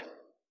late?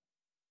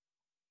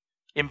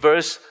 In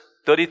verse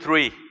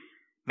 33,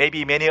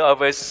 maybe many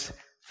of us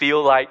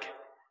feel like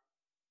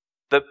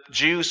the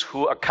Jews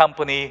who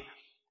accompany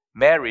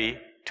Mary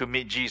to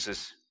meet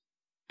Jesus.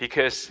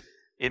 Because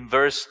in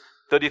verse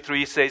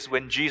 33 says,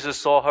 when Jesus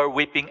saw her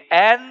weeping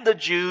and the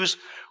Jews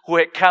who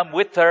had come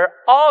with her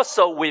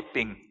also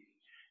weeping,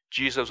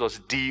 Jesus was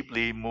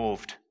deeply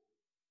moved.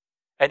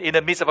 And in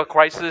the midst of a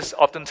crisis,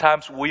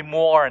 oftentimes we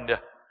mourn.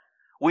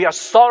 We are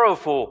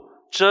sorrowful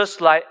just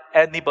like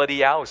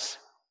anybody else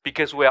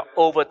because we are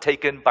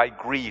overtaken by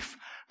grief.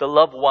 The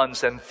loved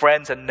ones and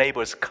friends and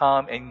neighbors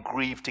come and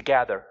grieve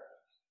together.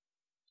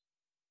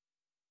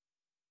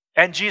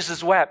 And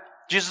Jesus wept.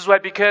 Jesus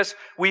wept because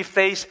we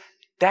face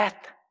death.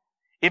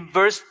 In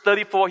verse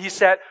 34, he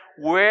said,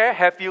 "Where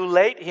have you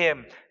laid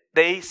him?"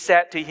 They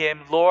said to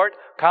him, "Lord,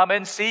 come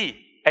and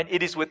see." And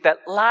it is with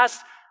that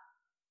last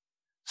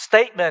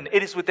statement,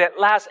 it is with that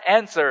last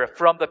answer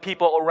from the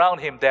people around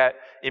him that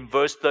in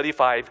verse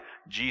 35,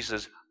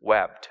 Jesus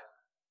wept.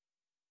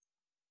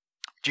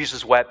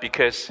 Jesus wept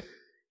because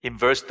in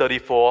verse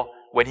 34,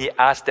 when he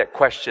asked that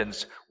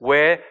questions,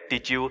 "Where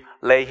did you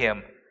lay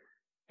him?"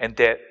 And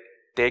that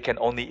they can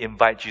only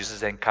invite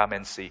Jesus and come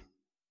and see.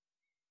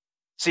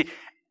 See,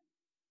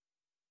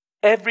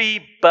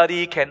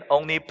 everybody can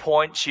only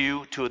point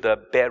you to the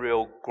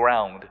burial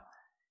ground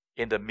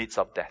in the midst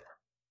of death.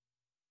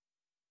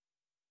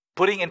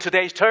 Putting in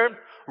today's term,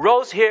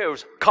 Rose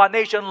Hills,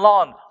 Carnation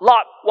Lawn,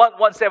 Lot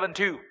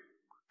 1172.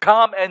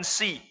 Come and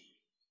see.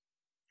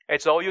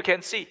 It's all you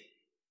can see.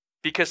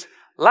 Because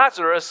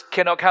Lazarus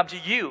cannot come to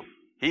you.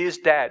 He is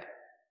dead.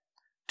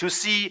 To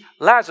see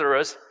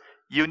Lazarus,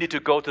 you need to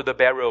go to the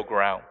burial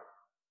ground.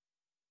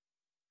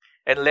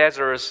 And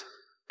Lazarus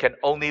can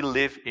only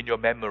live in your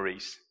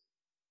memories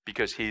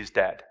because he is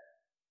dead.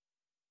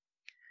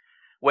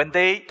 When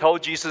they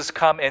told Jesus,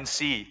 "Come and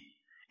see,"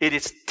 it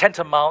is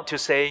tantamount to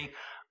saying,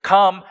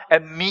 "Come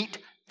and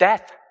meet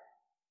death."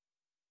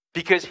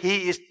 Because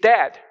he is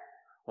dead.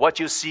 What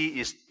you see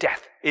is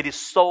death. It is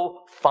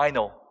so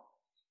final.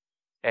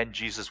 And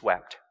Jesus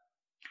wept.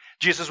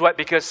 Jesus wept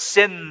because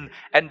sin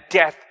and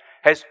death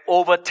has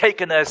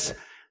overtaken us,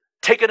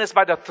 taken us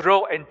by the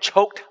throat and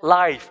choked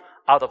life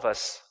out of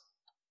us.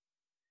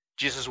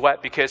 Jesus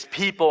wept because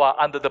people are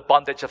under the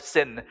bondage of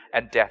sin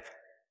and death.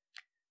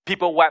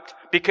 People wept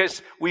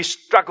because we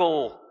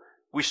struggle,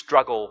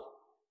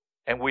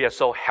 and we are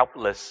so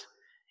helpless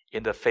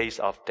in the face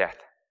of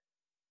death.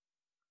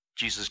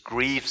 Jesus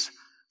grieves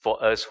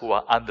for us who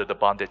are under the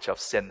bondage of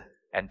sin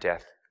and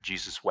death.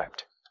 Jesus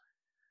wept.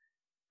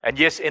 And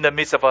yes, in the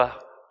midst of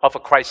a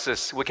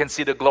crisis, we can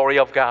see the glory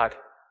of God.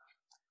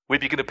 We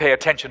begin to pay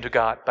attention to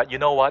God. But you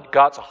know what?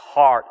 God's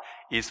heart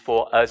is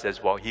for us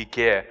as well. He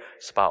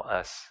cares about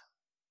us.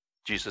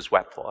 Jesus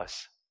wept for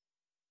us.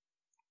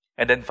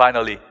 And then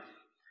finally,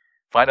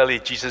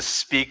 Jesus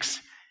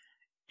speaks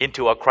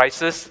into a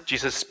crisis.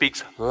 Jesus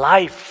speaks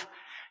life.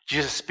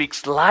 Jesus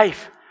speaks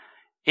life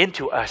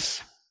into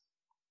us.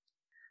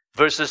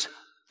 Verses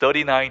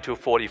 39 to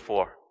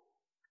 44.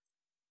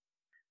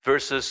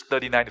 Verses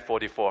 39 to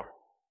 44.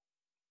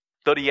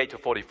 38 to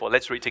 44.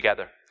 Let's read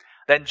together.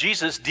 Then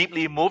Jesus,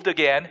 deeply moved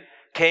again,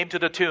 came to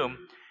the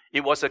tomb.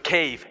 It was a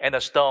cave, and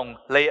a stone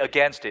lay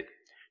against it.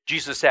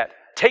 Jesus said,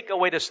 "Take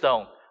away the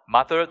stone."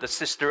 Martha, the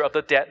sister of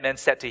the dead man,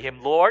 said to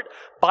him, "Lord,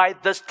 by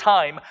this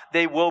time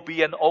there will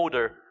be an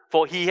odor,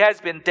 for he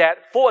has been dead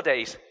 4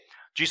 days."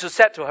 Jesus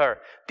said to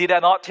her, "Did I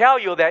not tell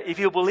you that if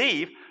you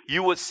believe,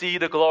 you would see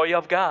the glory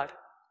of God?"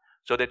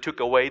 So they took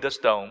away the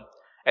stone,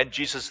 and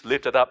Jesus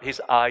lifted up his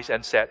eyes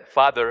and said,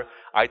 "Father,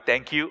 I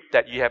thank you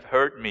that you have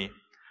heard me.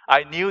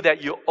 I knew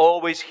that you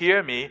always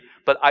hear me,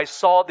 but I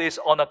saw this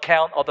on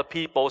account of the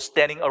people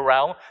standing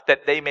around,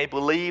 that they may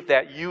believe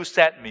that you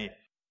sent me."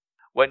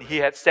 When he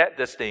had said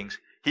these things,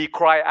 he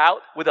cried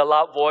out with a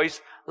loud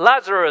voice,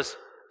 "Lazarus,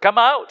 come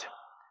out!"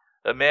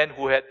 The man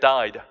who had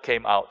died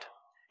came out,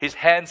 his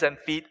hands and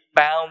feet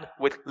bound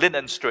with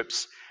linen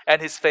strips,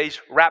 and his face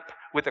wrapped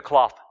with a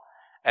cloth.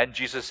 And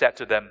Jesus said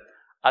to them,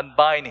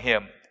 "Unbind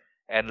him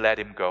and let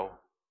him go."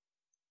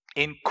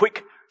 In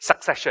quick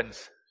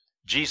successions,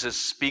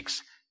 Jesus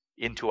speaks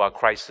into our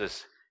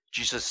crisis.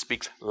 Jesus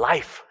speaks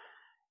life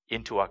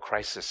into our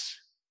crisis.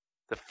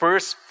 The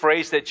first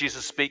phrase that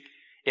Jesus speaks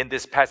in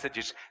this passage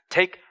is,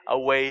 "Take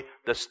away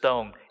the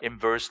stone," in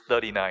verse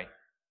 39.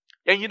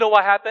 And you know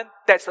what happened?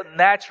 That's a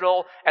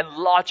natural and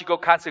logical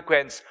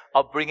consequence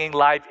of bringing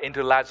life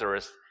into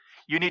Lazarus.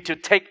 You need to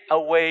take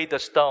away the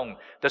stone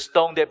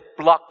that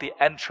blocked the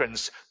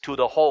entrance to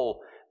the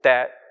hole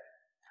that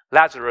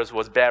Lazarus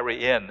was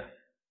buried in.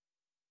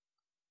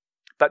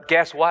 But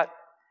guess what?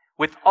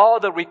 With all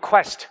the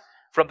requests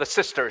from the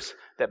sisters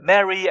that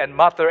Mary and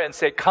Martha and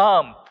say,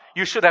 "Come,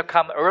 you should have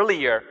come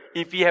earlier.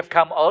 If you have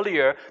come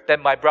earlier,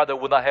 then my brother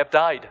would not have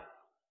died."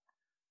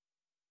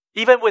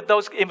 Even with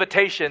those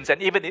invitations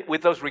and even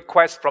with those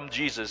requests from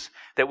Jesus,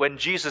 that when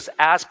Jesus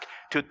asked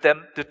to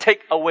them to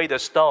take away the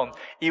stone,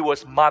 it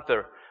was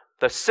Martha,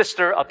 the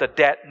sister of the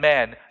dead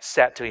man,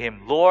 said to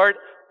him, "Lord,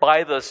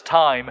 by this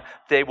time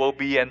there will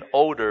be an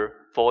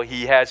odor, for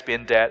he has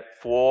been dead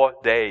 4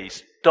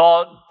 days."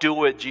 Don't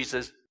do it,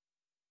 Jesus.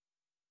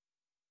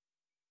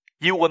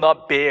 You will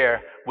not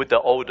bear with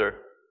the odor.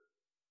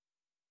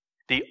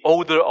 The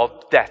odor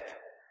of death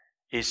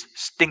is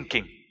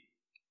stinking.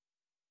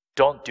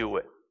 Don't do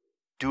it.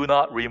 Do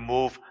not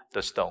remove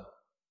the stone.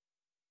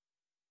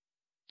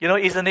 You know,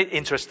 isn't it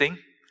interesting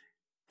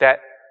that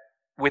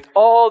with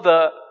all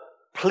the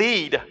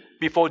plead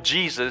before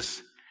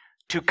Jesus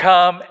to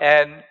come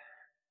and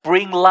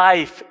bring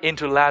life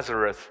into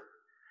Lazarus,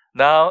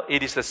 now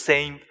it is the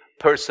same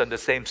person, the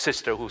same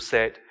sister who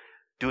said,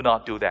 do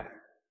not do that,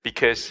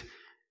 because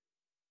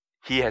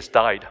he has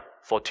died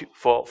for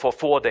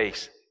 4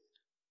 days.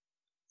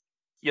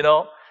 You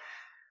know,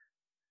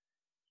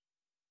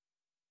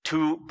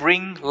 to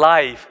bring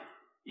life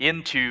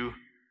into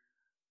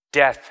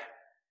death,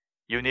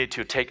 you need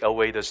to take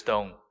away the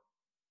stone.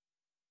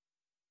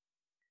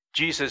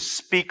 Jesus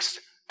speaks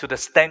to the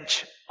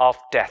stench of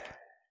death.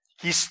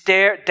 He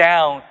stared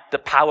down the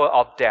power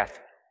of death.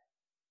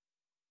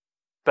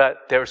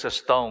 But there's a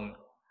stone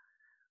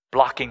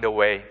blocking the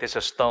way. There's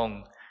a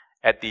stone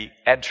at the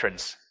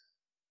entrance.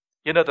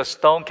 You know, the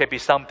stone can be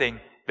something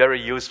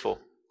very useful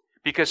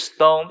because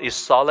stone is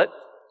solid,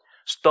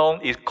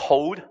 stone is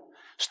cold,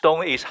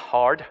 stone is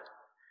hard,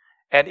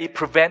 and it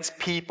prevents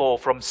people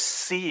from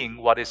seeing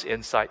what is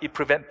inside. It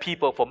prevents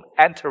people from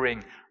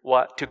entering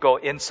to go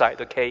inside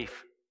the cave.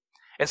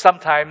 And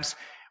sometimes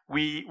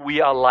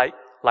we are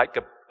like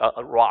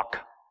a rock.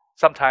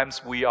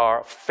 Sometimes we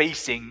are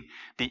facing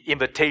the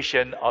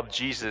invitation of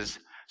Jesus.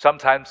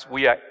 Sometimes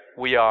we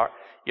are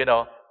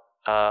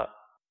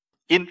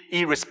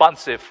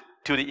irresponsive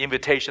to the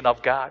invitation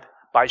of God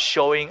by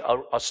showing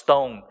a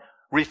stone,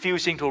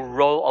 refusing to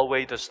roll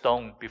away the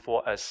stone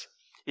before us.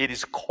 It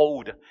is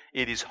cold.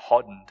 It is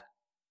hardened.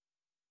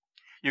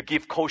 You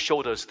give cold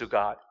shoulders to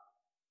God.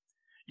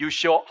 You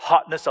show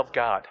hardness of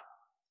God,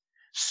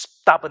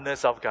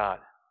 stubbornness of God,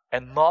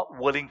 and not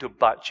willing to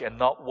budge and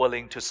not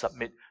willing to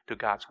submit to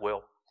God's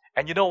will.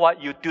 And you know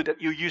what? You do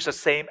that. You use the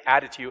same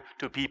attitude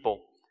to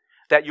people,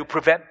 that you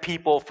prevent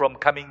people from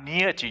coming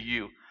near to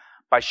you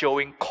by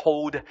showing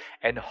cold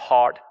and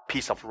hard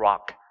piece of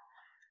rock,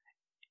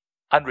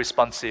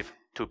 unresponsive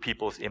to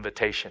people's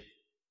invitation.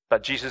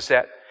 But Jesus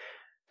said,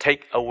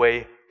 take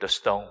away the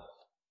stone.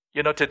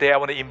 You know, today I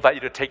want to invite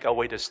you to take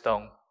away the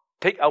stone.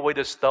 Take away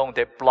the stone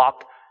that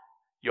block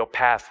your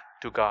path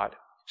to God.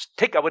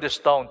 Take away the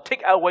stone.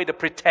 Take away the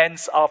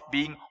pretense of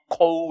being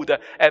cold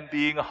and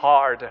being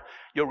hard.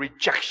 Your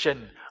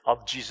rejection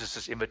of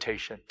Jesus'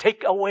 invitation.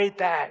 Take away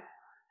that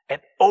and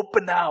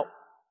open out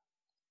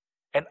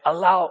and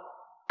allow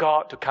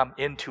God to come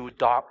into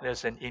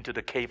darkness and into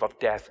the cave of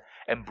death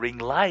and bring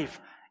life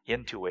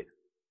into it.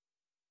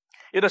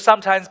 You know,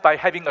 sometimes by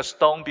having a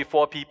stone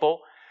before people,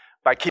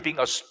 by keeping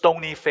a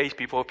stony face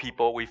before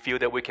people, we feel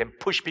that we can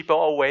push people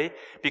away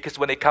because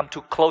when they come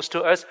too close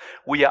to us,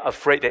 we are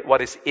afraid that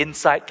what is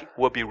inside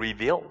will be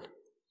revealed.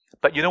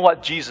 But you know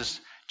what? Jesus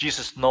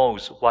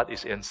knows what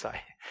is inside.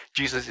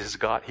 Jesus is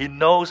God. He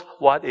knows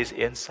what is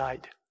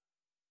inside.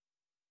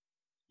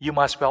 You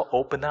must well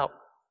open up.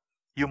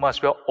 You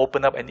must well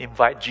open up and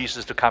invite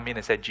Jesus to come in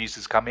and say,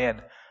 Jesus, come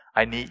in.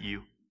 I need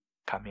you.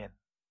 Come in.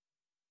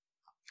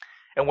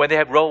 And when they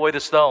have rolled away the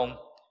stone,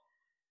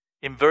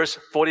 in verse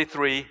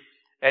 43,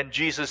 and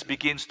Jesus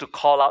begins to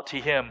call out to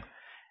him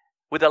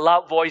with a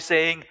loud voice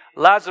saying,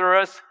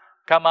 Lazarus,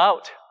 come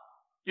out.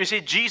 You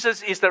see,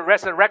 Jesus is the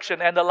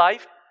resurrection and the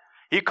life.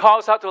 He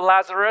calls out to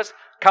Lazarus,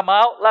 come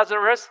out,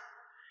 Lazarus.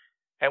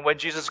 And when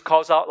Jesus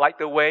calls out like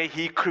the way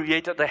he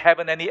created the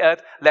heaven and the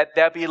earth, let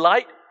there be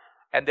light,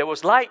 and there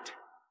was light.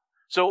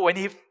 So when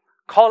he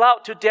called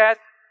out to death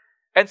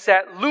and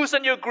said,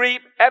 loosen your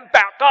grip and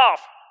back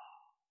off,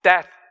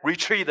 death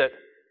retreated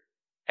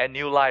and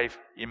new life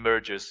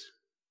emerges.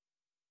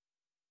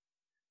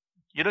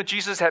 You know,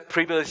 Jesus had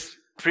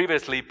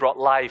previously brought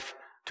life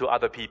to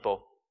other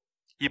people.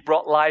 He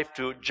brought life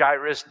to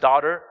Jairus'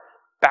 daughter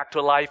back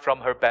to life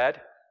from her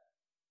bed.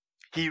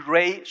 He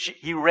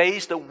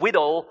raised the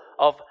widow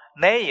of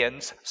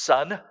Nain's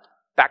son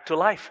back to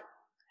life.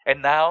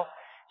 And now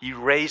he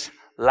raised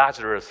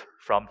Lazarus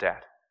from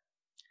death.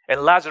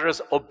 And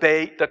Lazarus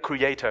obeyed the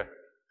Creator,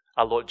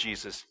 our Lord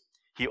Jesus.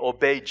 He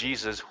obeyed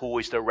Jesus, who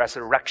is the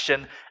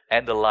resurrection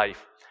and the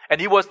life. And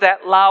he was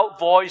that loud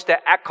voice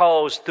that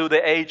echoes through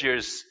the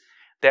ages,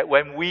 that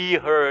when we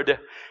heard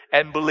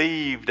and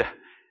believed,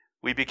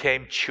 we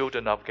became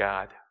children of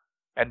God.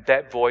 And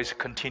that voice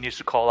continues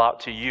to call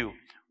out to you.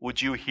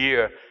 Would you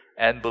hear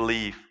and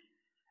believe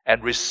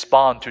and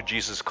respond to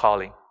Jesus'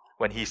 calling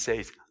when he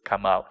says,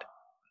 come out?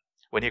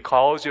 When he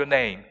calls your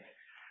name,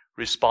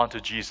 respond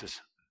to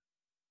Jesus.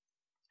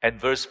 And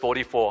verse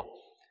 44,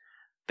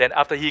 then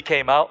after he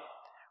came out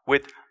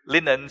with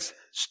linen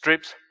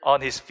strips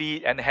on his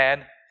feet and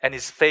hand, and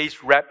his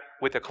face wrapped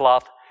with a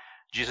cloth,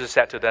 Jesus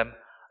said to them,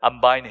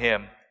 unbind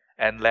him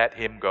and let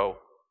him go.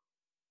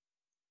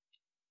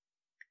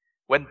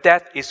 When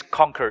death is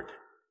conquered,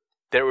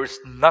 there is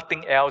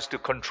nothing else to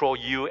control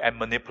you and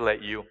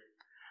manipulate you.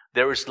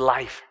 There is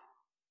life.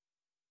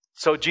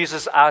 So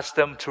Jesus asked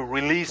them to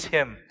release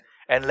him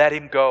and let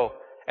him go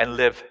and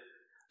live.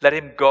 Let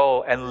him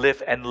go and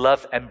live and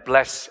love and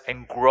bless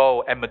and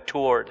grow and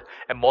mature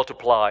and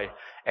multiply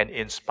and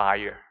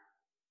inspire.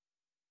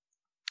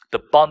 The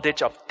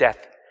bondage of death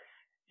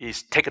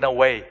is taken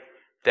away,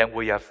 then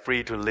we are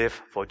free to live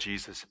for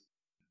Jesus.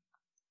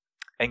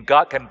 And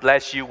God can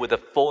bless you with the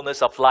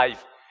fullness of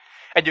life.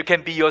 And you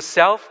can be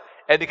yourself,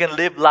 and you can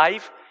live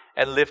life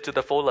and live to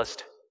the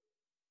fullest.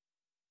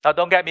 Now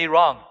don't get me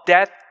wrong,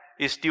 death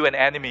is still an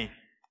enemy,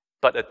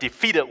 but a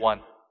defeated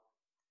one.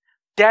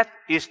 Death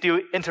is still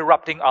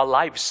interrupting our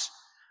lives,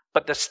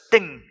 but the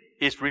sting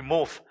is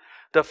removed.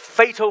 The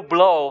fatal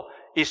blow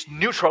is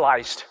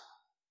neutralized.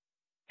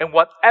 And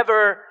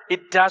whatever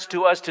it does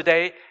to us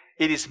today,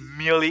 it is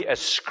merely a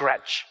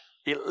scratch.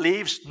 It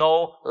leaves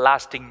no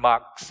lasting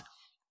marks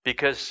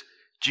because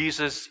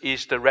Jesus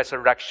is the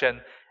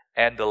resurrection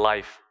and the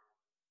life.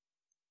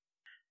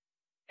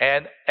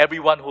 And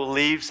everyone who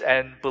lives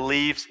and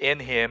believes in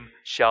him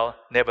shall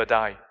never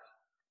die,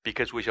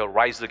 because we shall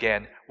rise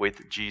again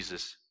with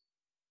Jesus.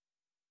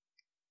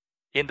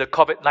 In the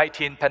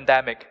COVID-19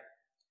 pandemic,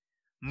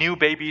 new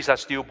babies are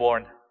still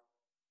born.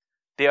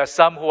 There are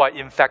some who are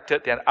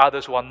infected and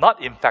others who are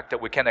not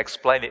infected. We can't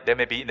explain it. They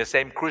may be in the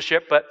same cruise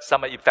ship, but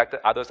some are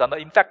infected, others are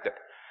not infected.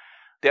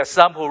 There are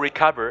some who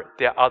recover,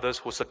 there are others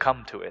who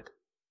succumb to it.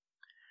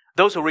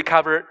 Those who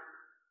recover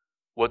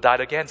will die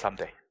again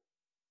someday.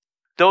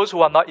 Those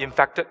who are not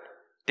infected,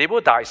 they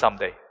will die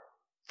someday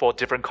for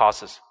different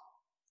causes.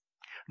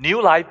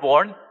 New life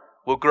born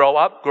will grow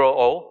up, grow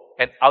old,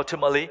 and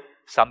ultimately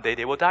someday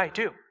they will die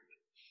too.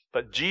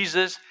 But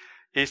Jesus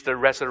is the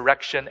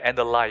resurrection and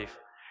the life.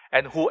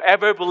 And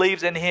whoever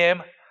believes in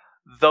him,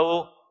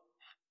 though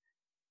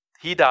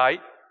he died,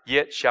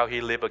 yet shall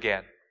he live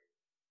again.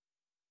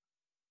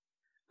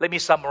 Let me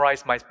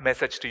summarize my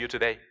message to you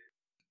today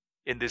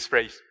in this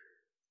phrase.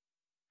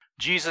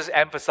 Jesus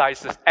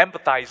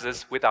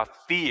empathizes with our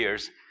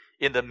fears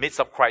in the midst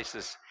of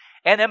crisis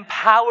and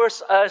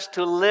empowers us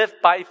to live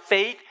by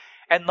faith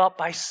and not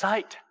by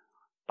sight,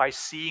 by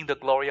seeing the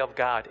glory of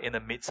God in the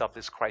midst of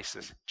this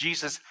crisis.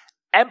 Jesus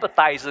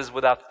empathizes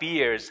with our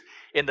fears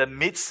in the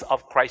midst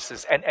of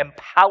crisis and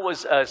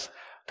empowers us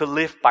to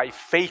live by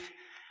faith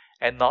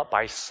and not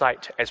by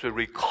sight, as we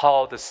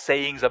recall the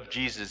sayings of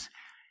Jesus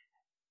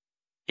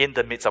in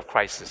the midst of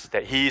crisis,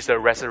 that he is the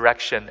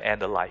resurrection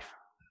and the life.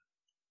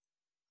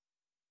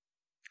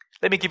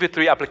 Let me give you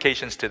 3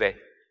 applications today.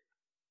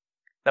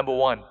 Number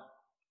 1,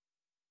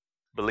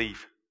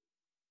 believe.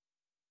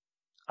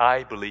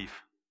 I believe.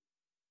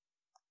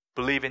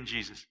 Believe in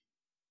Jesus.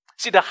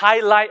 See, the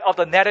highlight of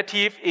the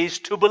narrative is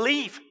to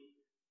believe.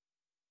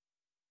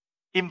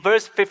 In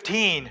verse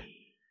 15,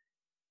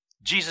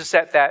 Jesus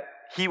said that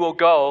he will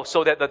go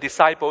so that the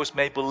disciples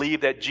may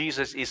believe that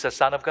Jesus is the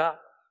Son of God.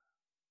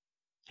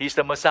 He's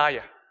the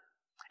Messiah.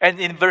 And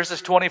in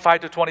verses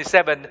 25 to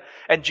 27,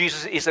 and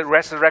Jesus is the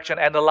resurrection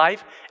and the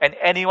life, and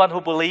anyone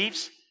who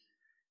believes,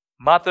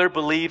 Martha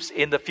believes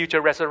in the future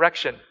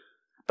resurrection.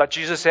 But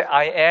Jesus said,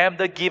 I am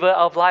the giver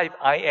of life.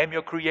 I am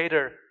your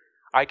creator.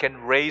 I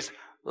can raise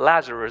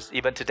Lazarus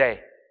even today.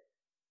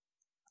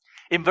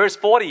 In verse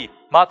 40,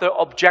 Martha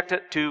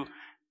objected to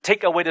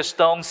take away the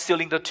stone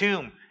sealing the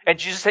tomb. And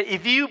Jesus said,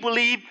 if you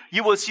believe,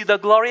 you will see the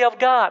glory of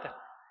God.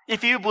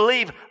 If you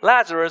believe,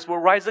 Lazarus will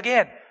rise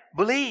again.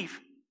 Believe.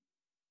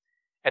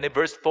 And in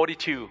verse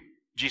 42,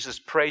 Jesus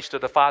prays to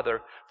the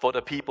Father for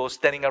the people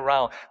standing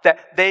around,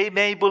 that they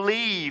may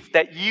believe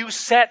that you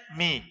sent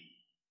me.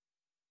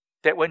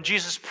 That when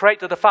Jesus prayed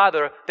to the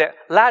Father that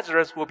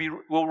Lazarus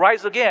will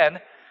rise again,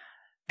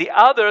 the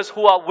others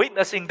who are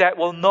witnessing that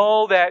will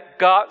know that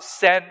God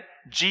sent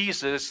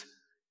Jesus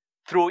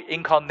through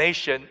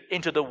incarnation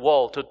into the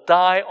world to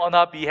die on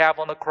our behalf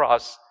on the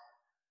cross,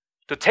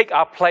 to take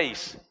our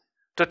place,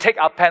 to take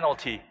our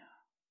penalty,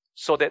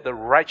 so that the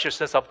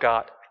righteousness of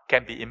God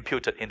can be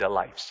imputed in their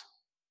lives.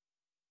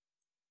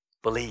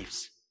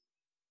 Believes.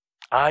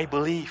 I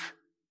believe.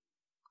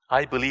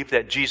 I believe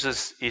that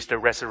Jesus is the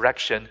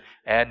resurrection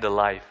and the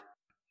life.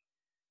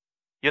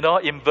 You know,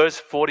 in verse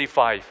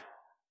 45,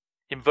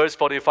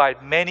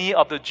 many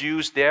of the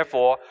Jews,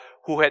 therefore,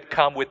 who had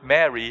come with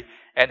Mary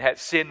and had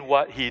seen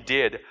what he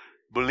did,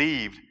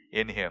 believed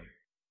in him.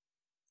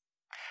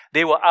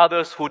 There were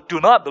others who do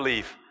not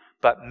believe,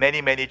 but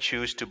many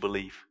choose to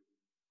believe.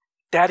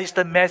 That is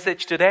the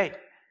message today.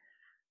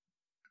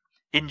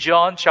 In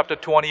John chapter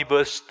 20,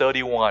 verse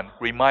 31,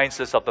 reminds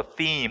us of the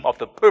theme, of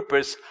the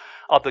purpose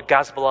of the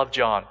Gospel of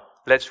John.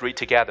 Let's read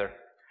together.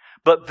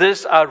 But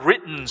these are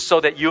written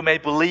so that you may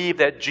believe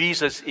that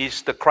Jesus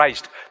is the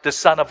Christ, the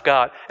Son of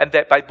God, and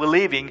that by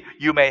believing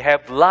you may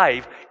have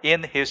life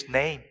in his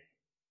name.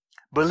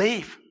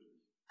 Believe.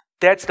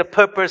 That's the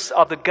purpose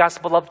of the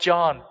Gospel of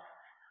John,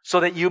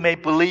 so that you may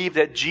believe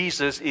that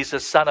Jesus is the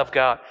Son of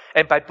God.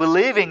 And by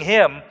believing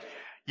him,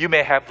 you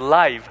may have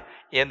life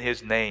in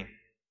his name.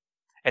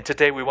 And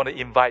today we want to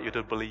invite you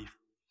to believe.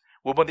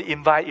 We want to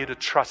invite you to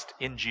trust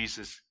in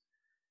Jesus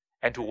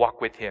and to walk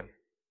with him.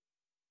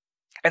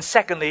 And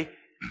secondly,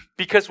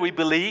 because we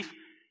believe,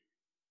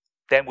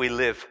 then we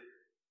live.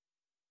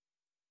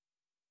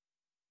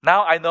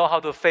 Now I know how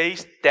to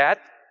face death,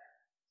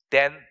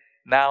 then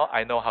now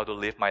I know how to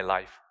live my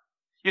life.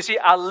 You see,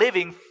 our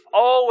living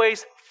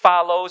always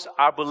follows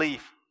our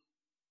belief.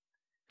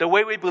 The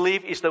way we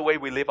believe is the way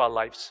we live our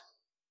lives.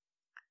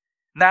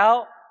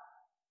 Now,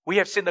 we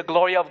have seen the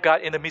glory of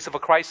God in the midst of a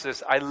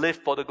crisis. I live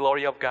for the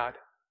glory of God.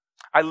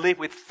 I live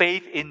with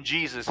faith in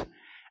Jesus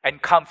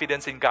and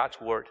confidence in God's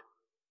word.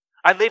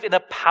 I live in the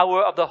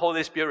power of the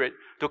Holy Spirit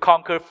to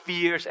conquer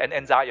fears and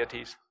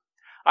anxieties.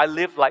 I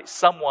live like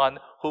someone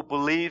who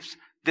believes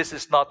this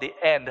is not the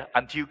end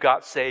until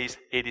God says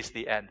it is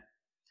the end.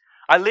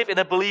 I live in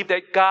a belief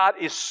that God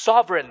is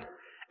sovereign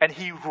and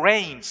He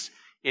reigns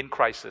in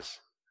crisis.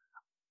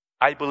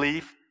 I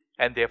believe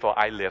and therefore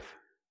I live.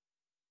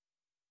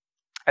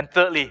 And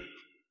thirdly,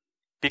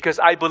 because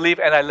I believe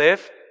and I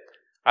live,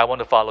 I want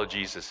to follow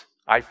Jesus.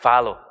 I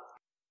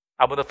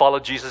want to follow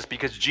Jesus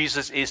because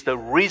Jesus is the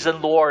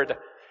risen Lord.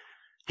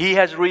 He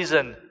has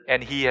risen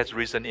and He has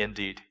risen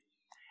indeed.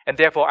 And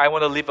therefore, I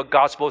want to live a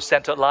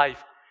gospel-centered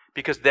life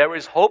because there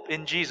is hope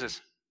in Jesus.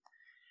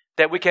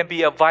 That we can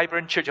be a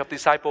vibrant church of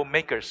disciple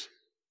makers.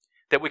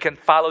 That we can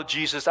follow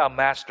Jesus, our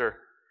Master.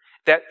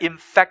 That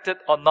infected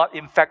or not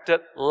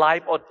infected,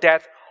 life or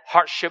death,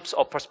 hardships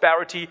or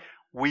prosperity,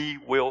 we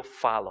will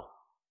follow.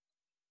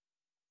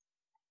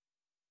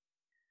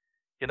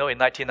 You know, in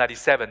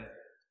 1997,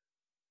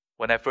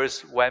 when I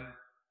first went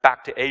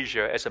back to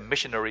Asia as a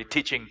missionary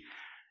teaching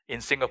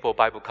in Singapore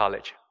Bible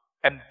College,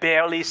 and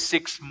barely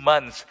 6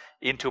 months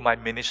into my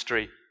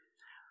ministry,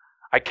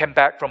 I came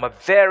back from a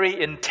very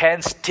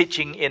intense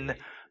teaching in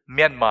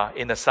Myanmar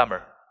in the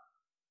summer.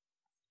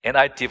 And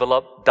I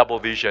developed double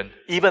vision.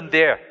 Even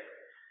there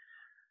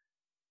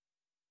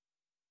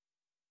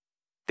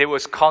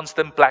was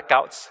constant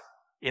blackouts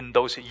in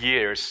those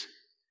years.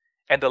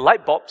 And the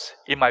light bulbs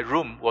in my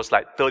room was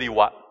like 30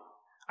 watt.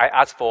 I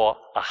asked for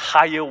a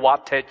higher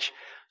wattage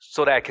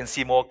so that I can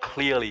see more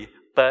clearly,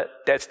 but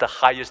that's the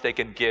highest they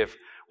can give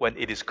when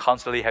it is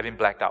constantly having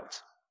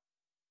blackouts.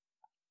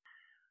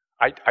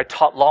 I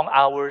taught long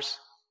hours.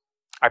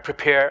 I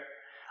prepared.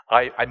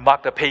 I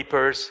marked the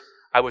papers.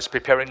 I was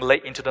preparing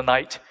late into the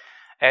night.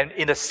 And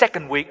in the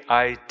second week,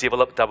 I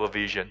developed double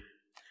vision.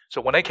 So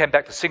when I came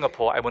back to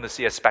Singapore, I went to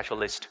see a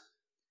specialist.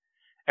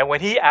 And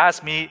when he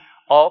asked me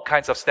all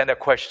kinds of standard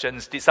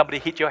questions, did somebody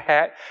hit your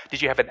head?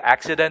 Did you have an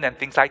accident and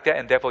things like that?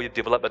 And therefore you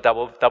developed a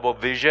double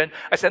vision?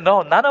 I said,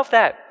 no, none of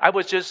that. I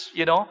was just,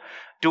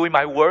 doing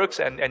my works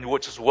and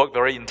would just work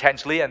very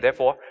intensely, and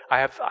therefore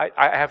I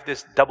have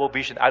this double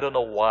vision. I don't know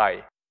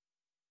why.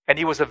 And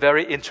it was a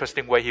very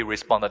interesting way he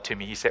responded to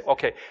me. He said,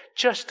 okay,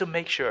 just to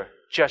make sure,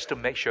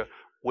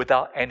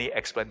 without any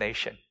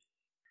explanation.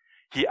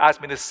 He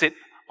asked me to sit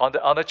on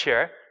the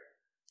chair,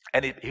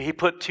 and he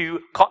put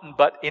 2 cotton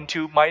bud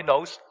into my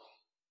nose,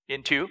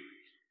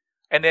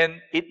 and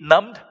then it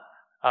numbed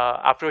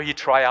after he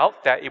tried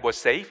out that it was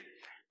safe.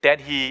 Then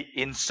he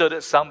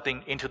inserted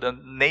something into the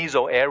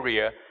nasal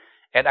area,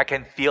 and I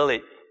can feel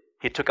it.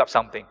 He took up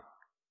something.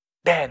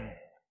 Then,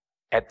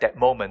 at that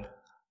moment,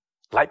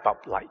 light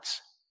bulb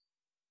lights.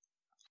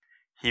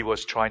 He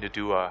was trying to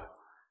do a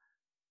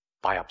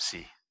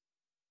biopsy.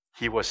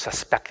 He was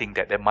suspecting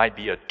that there might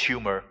be a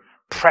tumor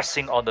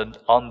pressing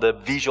on the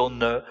visual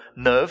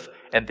nerve,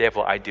 and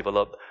therefore I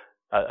developed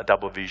a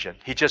double vision.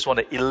 He just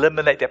wanted to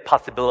eliminate that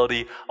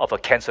possibility of a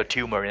cancer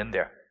tumor in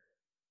there.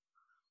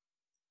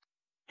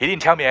 He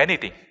didn't tell me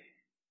anything.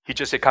 He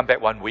just said, come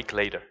back 1 week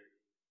later.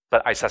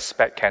 But I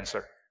suspect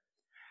cancer.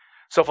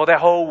 So for that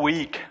whole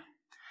week,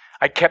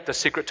 I kept the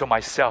secret to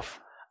myself.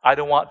 I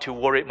don't want to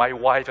worry my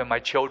wife and my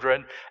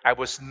children. I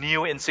was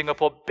new in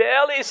Singapore,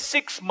 barely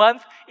 6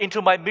 months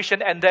into my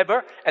mission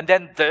endeavor, and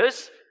then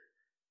this,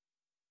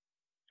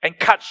 and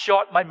cut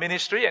short my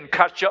ministry and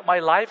cut short my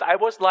life. I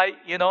was like,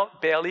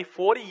 barely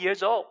 40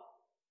 years old.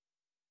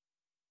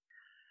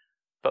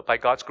 But by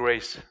God's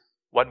grace,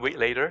 1 week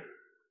later,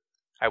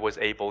 I was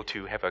able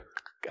to have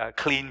a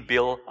clean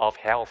bill of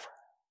health.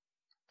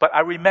 But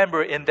I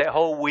remember in that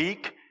whole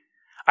week,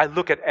 I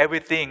looked at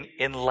everything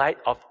in light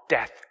of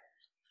death.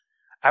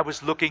 I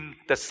was looking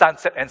the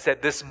sunset and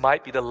said, this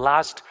might be the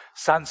last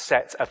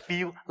sunsets, a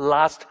few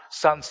last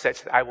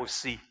sunsets that I will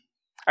see.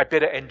 I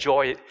better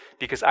enjoy it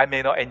because I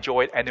may not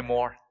enjoy it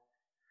anymore.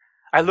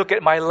 I look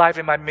at my life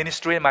and my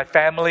ministry and my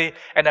family,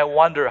 and I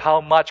wonder how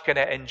much can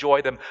I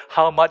enjoy them?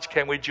 How much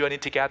can we journey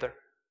together?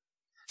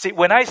 See,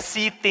 when I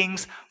see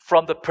things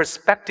from the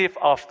perspective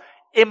of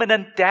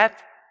imminent death,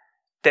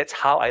 that's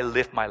how I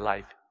live my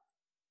life.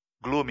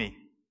 Gloomy.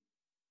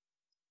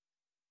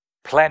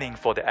 Planning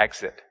for the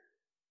exit.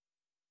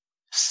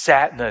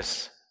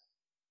 Sadness.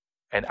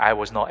 And I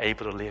was not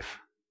able to live.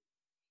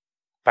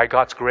 By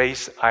God's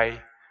grace,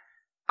 I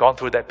gone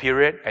through that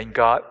period, and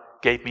God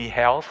gave me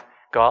health.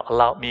 God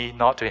allowed me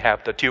not to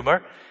have the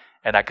tumor,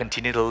 and I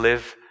continue to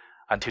live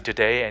until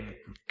today and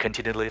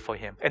continue to live for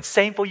Him. And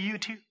same for you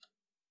too.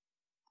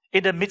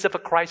 In the midst of a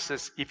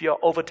crisis, if you are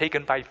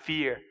overtaken by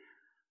fear,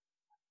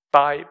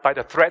 by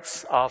the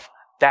threats of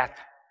death,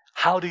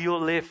 how do you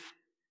live?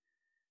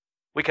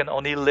 We can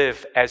only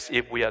live as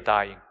if we are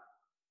dying.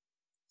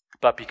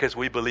 But because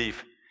we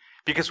believe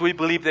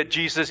that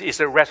Jesus is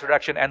the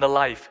resurrection and the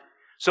life,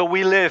 So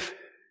we live.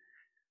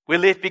 We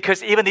live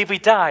because even if we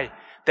die,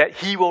 that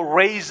He will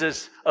raise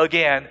us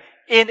again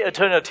in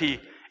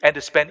eternity and to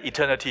spend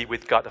eternity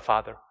with God the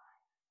Father.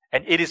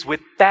 And it is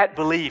with that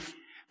belief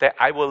that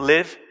I will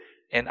live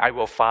and I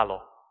will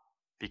follow.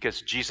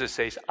 Because Jesus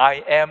says,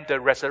 I am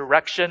the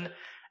resurrection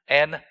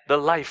and the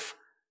life.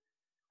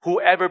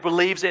 Whoever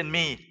believes in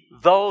me,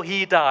 though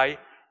he die,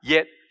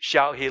 yet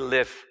shall he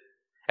live.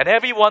 And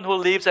everyone who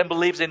lives and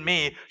believes in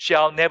me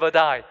shall never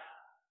die.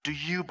 Do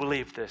you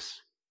believe this?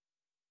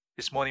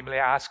 This morning, may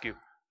I ask you,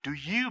 do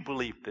you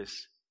believe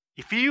this?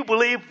 If you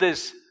believe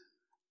this,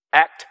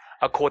 act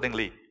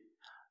accordingly.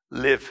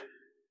 Live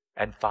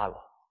and follow.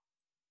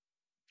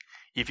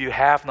 If you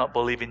have not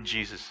believed in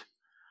Jesus,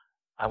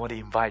 I want to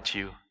invite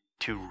you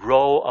to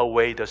roll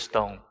away the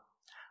stone.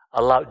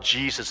 Allow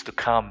Jesus to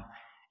come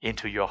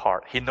into your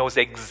heart. He knows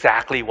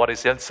exactly what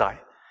is inside.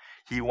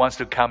 He wants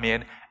to come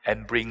in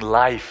and bring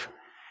life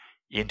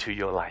into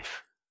your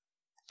life.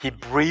 He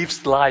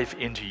breathes life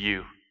into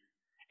you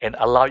and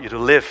allow you to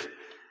live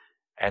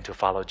and to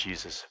follow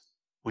Jesus.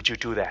 Would you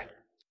do that?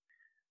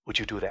 Would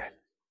you do that?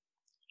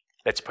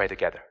 Let's pray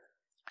together.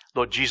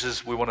 Lord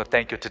Jesus, we want to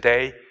thank you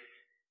today.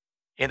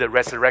 In the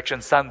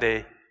Resurrection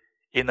Sunday,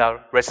 in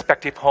our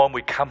respective home,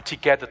 we come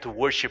together to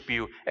worship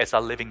you as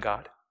our living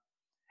God,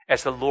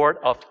 as the Lord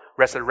of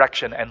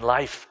resurrection and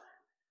life.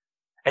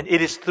 And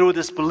it is through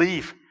this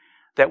belief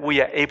that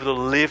we are able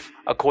to live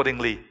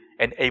accordingly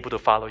and able to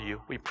follow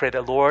you. We pray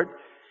that, Lord,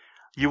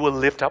 you will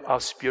lift up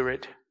our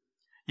spirit.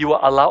 You will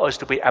allow us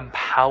to be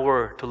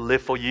empowered to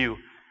live for you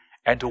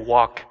and to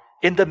walk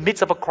in the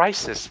midst of a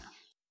crisis,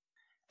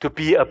 to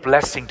be a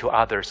blessing to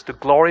others, to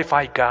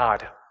glorify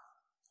God,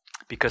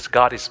 because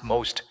God is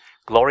most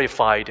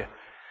glorified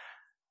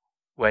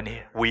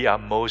when we are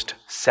most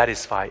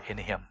satisfied in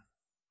Him.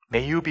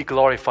 May you be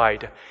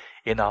glorified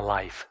in our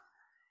life.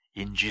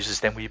 In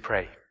Jesus' name we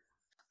pray.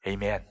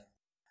 Amen.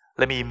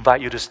 Let me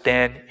invite you to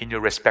stand in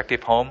your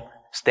respective home,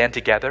 stand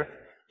together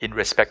in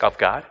respect of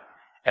God,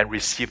 and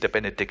receive the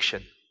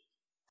benediction.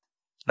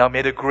 Now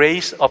may the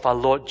grace of our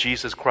Lord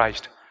Jesus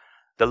Christ,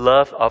 the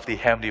love of the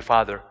Heavenly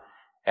Father,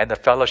 and the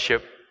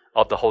fellowship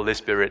of the Holy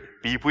Spirit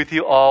be with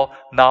you all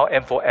now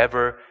and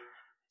forever.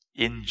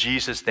 In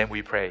Jesus' name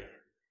we pray.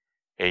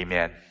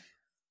 Amen.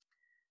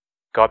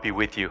 God be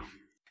with you.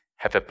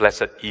 Have a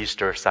blessed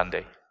Easter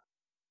Sunday.